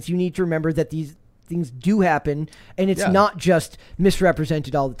happens, you need to remember that these things do happen, and it's not just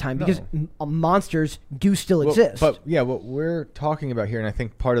misrepresented all the time because monsters do still exist. But what we're talking about here, and I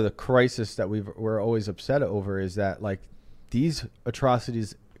think part of the crisis that we're always upset over is that like these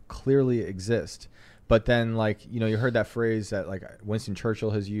atrocities clearly exist. But then like, you heard that phrase that like Winston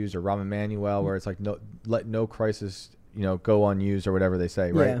Churchill has used or Rahm Emanuel, where it's like, let no crisis, go unused or whatever they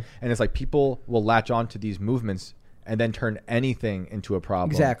say. Right. Yeah. And it's like people will latch on to these movements and then turn anything into a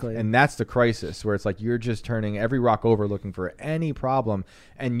problem. Exactly. And that's the crisis, where it's like you're just turning every rock over looking for any problem.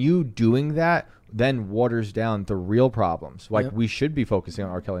 And you doing that then waters down the real problems. Like we should be focusing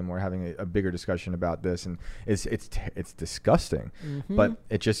on R. Kelly more, having a bigger discussion about this. And it's disgusting. But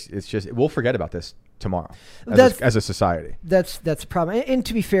it's just we'll forget about this tomorrow That's- as a society. That's a problem. And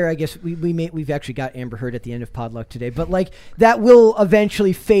to be fair, I guess we've actually got Amber Heard at the end of Podluck today, but like that will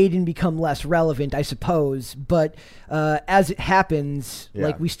eventually fade and become less relevant, I suppose. But as it happens,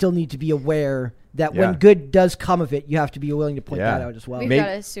 like we still need to be aware that when good does come of it, you have to be willing to point that out as well. We've got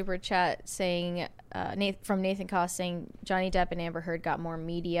a super chat saying from Nathan Koss saying Johnny Depp and Amber Heard got more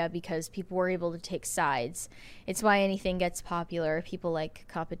media because people were able to take sides. It's why anything gets popular. People like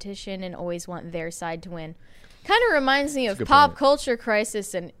competition and always want their side to win. Kind of reminds me of Pop Culture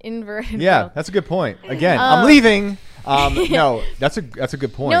Crisis and Inverted World. That's a good point. Again, I'm leaving. No, that's a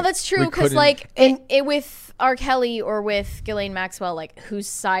good point. No, that's true because like it with R. Kelly or with Ghislaine Maxwell, like whose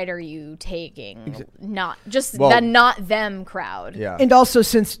side are you taking? Not just the not them crowd. Yeah. And also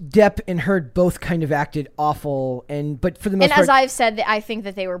since Depp and Heard both kind of acted awful, but for the most part, as I've said, I think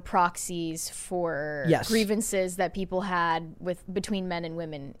that they were proxies for grievances that people had between men and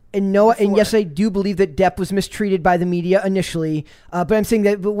women. And yes, I do believe that Depp was mistreated by the media initially, but I'm saying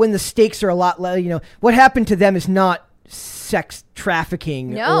that when the stakes are a lot, what happened to them is not sex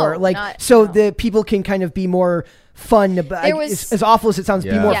trafficking the people can kind of be more fun about, as awful as it sounds,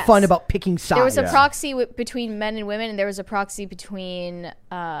 be more fun about picking sides. There was a proxy between men and women, and there was a proxy between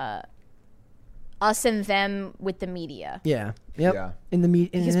us and them with the media. Yeah. Yep. Yeah. In the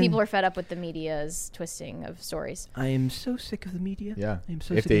because people are fed up with the media's twisting of stories. I am so sick of the media. Yeah. I am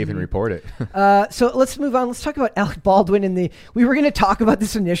so if sick they of even the report it. So let's move on. Let's talk about Alec Baldwin and we were going to talk about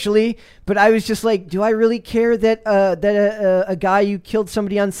this initially, but I was just like, do I really care that a guy who killed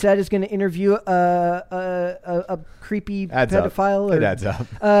somebody on set is going to interview a creepy pedophile? It adds up.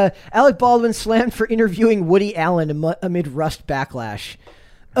 Alec Baldwin slammed for interviewing Woody Allen amid Rust backlash.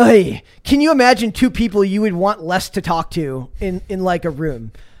 Can you imagine two people you would want less to talk to in like a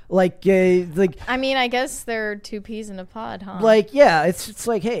room? Like I mean, I guess there are two peas in a pod, huh? Like, yeah, it's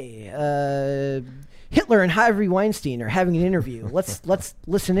like, hey, Hitler and Harvey Weinstein are having an interview. Let's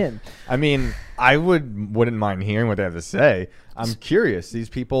listen in. I mean, I wouldn't mind hearing what they have to say. I'm curious. These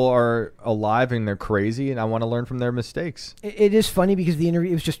people are alive and they're crazy, and I want to learn from their mistakes. It is funny because the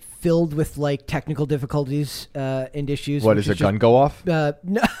interview was just filled with like technical difficulties and issues. What, does a gun go off?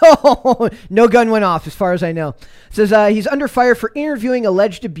 No gun went off as far as I know. It says he's under fire for interviewing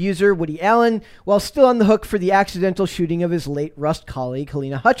alleged abuser Woody Allen while still on the hook for the accidental shooting of his late Rust colleague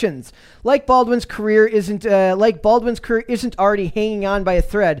Helena Hutchins. Like Baldwin's career isn't already hanging on by a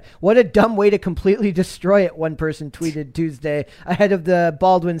thread. What a dumb way to completely destroy it, one person tweeted Tuesday ahead of the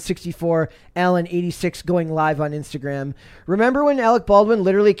Baldwin 64, Allen 86 going live on Instagram. Remember when Alec Baldwin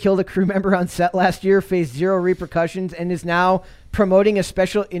literally killed a crew member on set last year, faced zero repercussions, and is now promoting a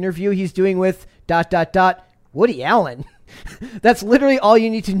special interview he's doing with ... Woody Allen? That's literally all you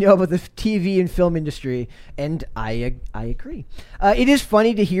need to know about the TV and film industry, and I agree. It is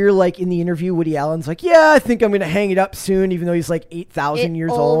funny to hear, like, in the interview, Woody Allen's like, yeah, I think I'm going to hang it up soon, even though he's like 8,000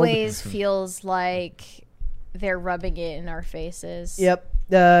 years old. It always feels like they're rubbing it in our faces. Yep.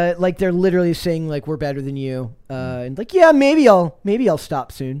 Like they're literally saying like we're better than you, and like yeah, maybe I'll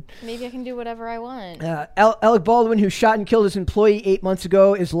stop soon. Maybe I can do whatever I want. Alec Baldwin, who shot and killed his employee 8 months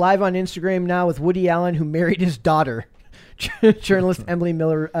ago, is live on Instagram now with Woody Allen, who married his daughter. Journalist Emily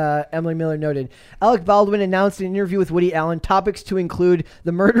Miller noted. Alec Baldwin announced in an interview with Woody Allen topics to include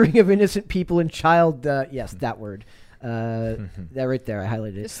the murdering of innocent people and child. Yes, that word. That right there, I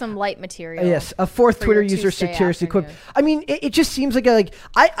highlighted it. There's some light material. Yes, a fourth Twitter user satirically quote. I mean, it just seems like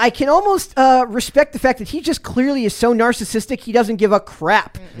I can almost respect the fact that he just clearly is so narcissistic he doesn't give a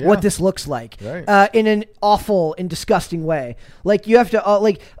crap what this looks like in an awful and disgusting way. Like you have to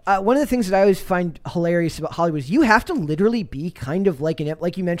one of the things that I always find hilarious about Hollywood is you have to literally be kind of like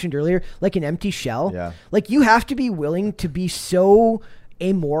like you mentioned earlier, like an empty shell. Yeah. Like you have to be willing to be so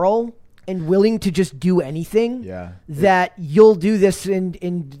amoral and willing to just do anything that you'll do this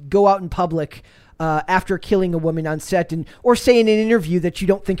and go out in public after killing a woman on set or say in an interview that you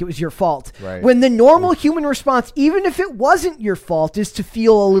don't think it was your fault. Right. When the normal human response, even if it wasn't your fault, is to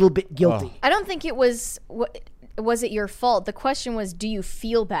feel a little bit guilty. I don't think it was it your fault? The question was, do you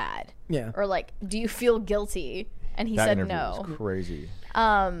feel bad? Yeah. Or like, do you feel guilty? And he said no. Was crazy.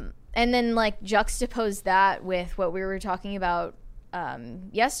 And then like juxtapose that with what we were talking about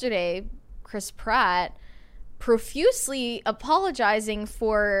yesterday, Chris Pratt profusely apologizing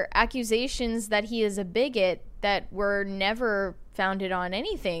for accusations that he is a bigot that were never founded on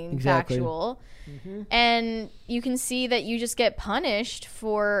anything Exactly. factual. And you can see that you just get punished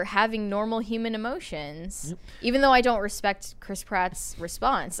for having normal human emotions. Even though I don't respect Chris Pratt's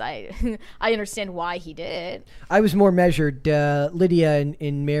response, I understand why he did. I was more measured. Lydia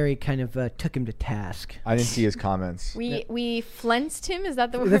and Mary kind of took him to task. I didn't see his comments. We flensed him. Is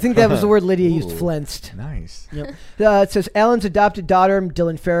that the word? I think that was the word Lydia used, Ooh. flensed. Nice. Yep. It says Alan's adopted daughter,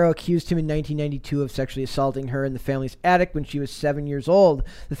 Dylan Farrow, accused him in 1992 of sexually assaulting her in the family's attic when she was 7 years old.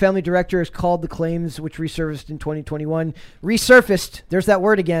 The family director has called the claims, which resurfaced in 2021, resurfaced. There's that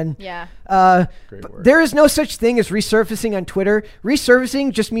word again. Yeah. Great word. There is no such thing as resurfacing on Twitter.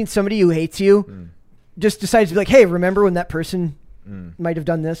 Resurfacing just means somebody who hates you just decides to be like, hey, remember when that person might have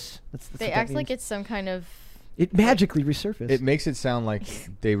done this? That's They what that act means. like it's some kind of... It magically resurfaced. It makes it sound like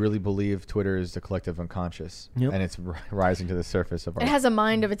they really believe Twitter is the collective unconscious, Yep. and it's rising to the surface of our. It has a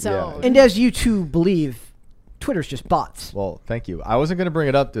mind of its Yeah. own. And as you two believe, Twitter's just bots. Well, thank you. I wasn't going to bring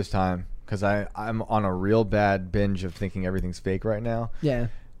it up this time because I'm on a real bad binge of thinking everything's fake right now. Yeah.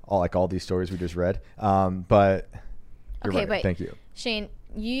 All these stories we just read. But you're Okay, right. but Thank you. Shane,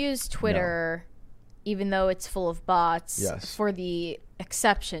 you use Twitter, even though it's full of bots, Yes. for the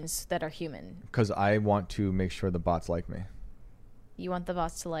exceptions that are human. Because I want to make sure the bots like me. You want the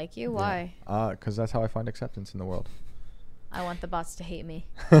bots to like you? Why? Because that's how I find acceptance in the world. I want the bots to hate me.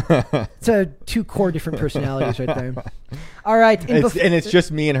 It's two core different personalities right there. All right. And It's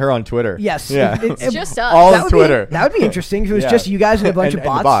just me and her on Twitter. yes. Yeah. It's just us. All that of would Twitter. That would be interesting if it was Yeah. just you guys and a bunch And of the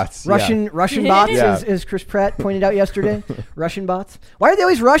bots. bots, yeah. Russian bots, Yeah. as Chris Pratt pointed out yesterday. Russian bots. Why are they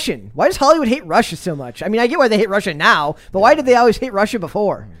always Russian? Why does Hollywood hate Russia so much? I mean, I get why they hate Russia now, but why did they always hate Russia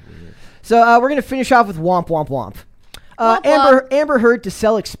before? So we're going to finish off with Womp Womp Womp. Womp Amber Heard to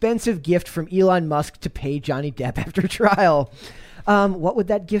sell expensive gift from Elon Musk to pay Johnny Depp after trial. What would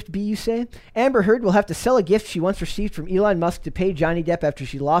that gift be, you say? Amber Heard will have to sell a gift she once received from Elon Musk to pay Johnny Depp after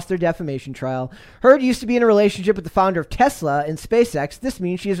she lost their defamation trial. Heard used to be in a relationship with the founder of Tesla and SpaceX. This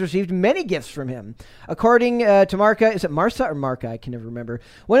means she has received many gifts from him. According to Marca, is it Marsa or Marca? I can never remember.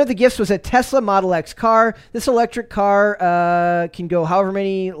 One of the gifts was a Tesla Model X car. This electric car can go however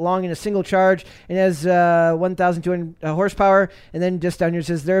many long in a single charge and has 1,200 horsepower. And then just down here it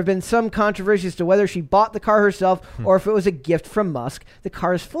says, there have been some controversy as to whether she bought the car herself or if it was a gift from Musk. The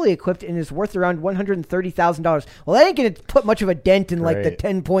car is fully equipped and is worth around $130,000. Well, that ain't going to put much of a dent in like the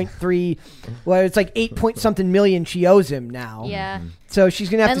Great. 10.3, well, it's like 8 point something million she owes him now. Yeah. So she's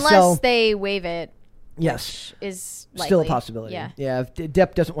going to have to Unless sell. they waive it. Yes. Which is likely. Still a possibility. Yeah. Yeah. If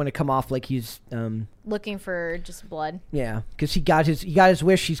Depp doesn't want to come off like he's, Looking for just blood. yeah, because he got his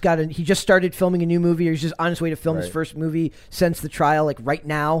wish. He just started filming a new movie, or he's just on his way to film his Right. first movie since the trial, like right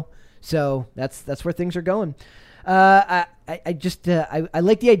now. So that's where things are going. I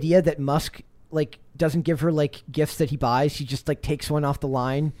like the idea that Musk like doesn't give her like gifts that he buys. He just like takes one off the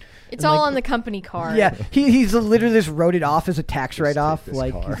line. It's And, all like, on the company card. Yeah, he's literally just wrote it off as a tax Just write-off. take this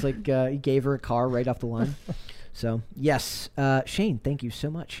Like car. he's like he gave her a car right off the line. So yes, Shane, thank you so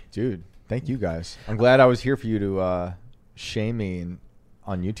much. Dude, thank you guys. I'm glad I was here for you to shame me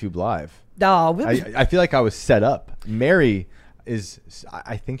on YouTube Live. No, I feel like I was set up. Mary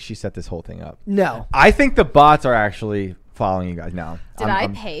I think she set this whole thing up. no. I think the bots are actually following you guys now. Did I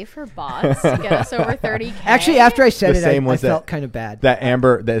pay for bots to get us over 30K? Actually, after I said The it, same I ones felt that- kind of bad.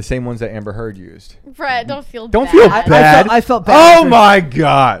 the same ones that Amber Heard used. Brett, don't feel Don't bad. feel I bad. I felt bad. Oh after- my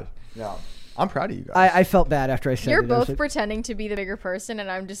god. No, I'm proud of you guys. I felt bad after I said You're it. I was both like- pretending to be the bigger person, and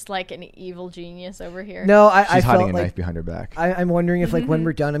I'm just like an evil genius over here. No, I She's hiding felt a like knife behind her back. I'm wondering if like when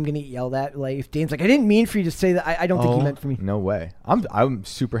we're done, I'm gonna get yelled at. Like if Dane's like, I didn't mean for you to say that. I don't think he meant for me. No way. I'm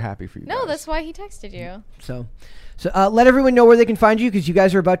super happy for you. No, guys. that's why he texted you. So let everyone know where they can find you because you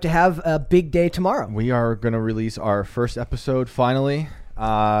guys are about to have a big day tomorrow. We are going to release our first episode finally,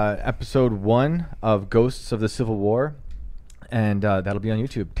 episode 1 of Ghosts of the Civil War, and that'll be on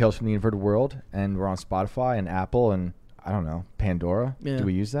YouTube, Tales from the Inverted World, and we're on Spotify and Apple and I don't know, Pandora. Yeah. Do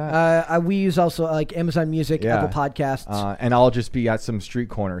we use that? We use also like Amazon Music, Yeah. Apple Podcasts. And I'll just be at some street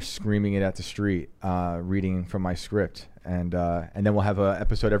corner screaming it at the street, reading from my script, and then we'll have an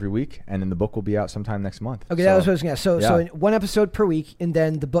episode every week, and then the book will be out sometime next month. Okay, that was what I was gonna. So yeah. one episode per week, and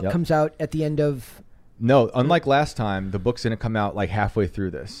then the book Yep. comes out at the end of. No, unlike last time, the book's going to come out like halfway through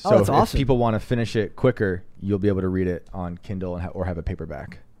this. Oh, So that's if awesome. people want to finish it quicker, you'll be able to read it on Kindle and or have a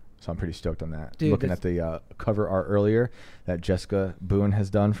paperback. So I'm pretty stoked on that. Dude, Looking at the cover art earlier that Jessica Boone has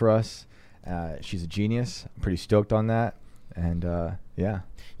done for us. She's a genius. I'm pretty stoked on that. And yeah.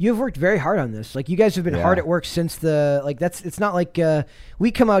 You have worked very hard on this. Like you guys have been Yeah. hard at work since the like. It's not like we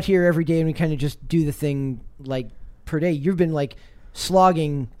come out here every day and we kind of just do the thing like per day. You've been like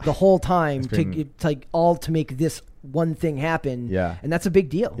slogging the whole time It's been- to like all to make this one thing happen. Yeah. And that's a big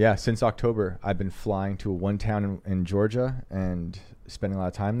deal. Yeah, since October, I've been flying to one town in Georgia and spending a lot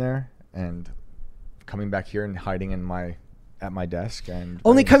of time there, and coming back here and hiding at my desk, and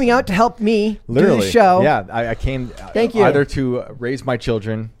only coming out to help me literally do the show. Yeah, I came. Thank you. Either to raise my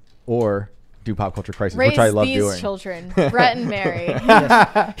children or do Pop Culture Crisis, Raise which I love these doing. children, Brett and Mary.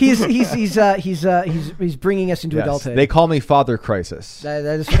 Yes. He's bringing us into Yes, adulthood. they call me Father Crisis. That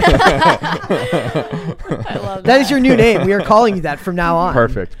is I love that. that is your new name. We are calling you that from now on.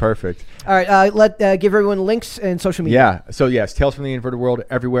 Perfect. All right, give everyone links and social media. Yeah. So yes, Tales from the Inverted World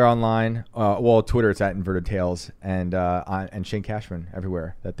everywhere online. Well, Twitter it's at Inverted Tales, and Shane Cashman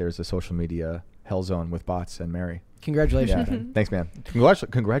everywhere that there's a social media hell zone with bots and Mary. Congratulations. Yeah. Thanks, man.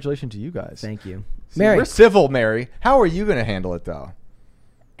 Congratulations to you guys. Thank you. See, Mary. we're civil, Mary. How are you going to handle it though?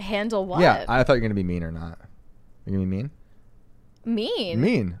 Handle what? Yeah, I thought you were going to be mean or not. You're going to be mean?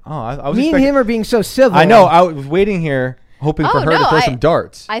 Mean. Oh, I was Me and expecting- him are being so civil. I know. I was waiting here hoping for her to throw some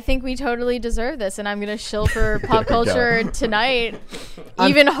darts. I think we totally deserve this, and I'm gonna shill for pop culture tonight On-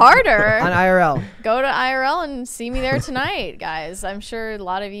 even harder. On IRL. Go to IRL and see me there tonight, guys. I'm sure a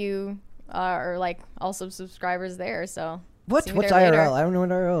lot of you are like also subscribers there. So What's see me there IRL? later. I don't know what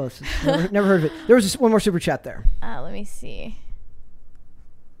IRL is. Never heard of it. There was just one more super chat there. Let me see.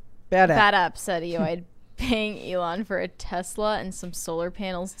 Bad app. Bad app said I'd paying Elon for a Tesla and some solar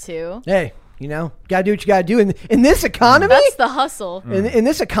panels too. Hey, gotta do what you gotta do in this economy. That's the hustle. In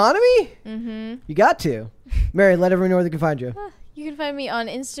this economy, Mm-hmm. you got to. Mary, let everyone know where they can find you. You can find me on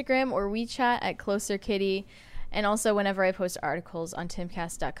Instagram or WeChat at CloserKitty. And also, whenever I post articles on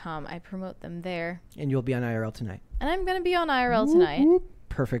timcast.com, I promote them there. And you'll be on IRL tonight. And I'm going to be on IRL tonight.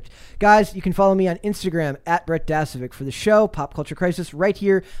 Perfect. Guys, you can follow me on Instagram at Brett Dasovic for the show, Pop Culture Crisis, right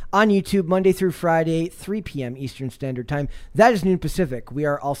here on YouTube, Monday through Friday, 3 p.m. Eastern Standard Time. That is noon Pacific. We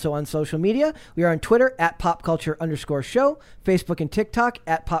are also on social media. We are on Twitter at PopCulture_show, Facebook and TikTok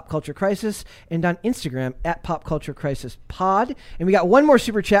at Pop Culture Crisis, and on Instagram at Pop Culture Crisis Pod. And we got one more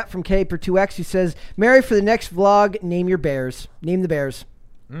super chat from K per 2X. He says, Mary, for the next vlog, name your bears. Name the bears.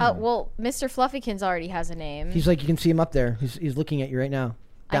 Well, Mr. Fluffykins already has a name. He's like, you can see him up there. He's looking at you right now.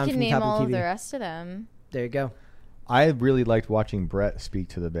 I can name all of of the the TV. rest of them. There you go. I really liked watching Brett speak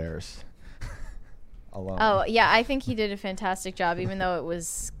to the Bears. Alone. Oh, yeah, I think he did a fantastic job, even though it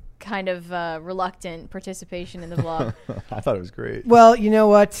was kind of reluctant participation in the vlog. I thought it was great. Well, you know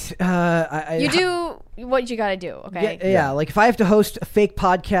what? You do what you got to do, okay? Yeah, like if I have to host a fake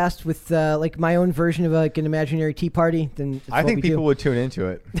podcast with like my own version of like an imaginary tea party, then I think people would tune into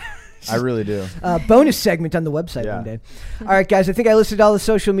it. I really do. Bonus segment on the website Yeah. one day. All right, guys, I think I listed all the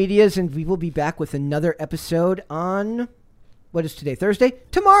social medias, and we will be back with another episode on, what is today, Thursday?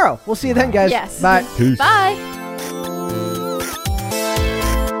 Tomorrow. We'll see you then, guys. Yes. Bye. Peace. Bye.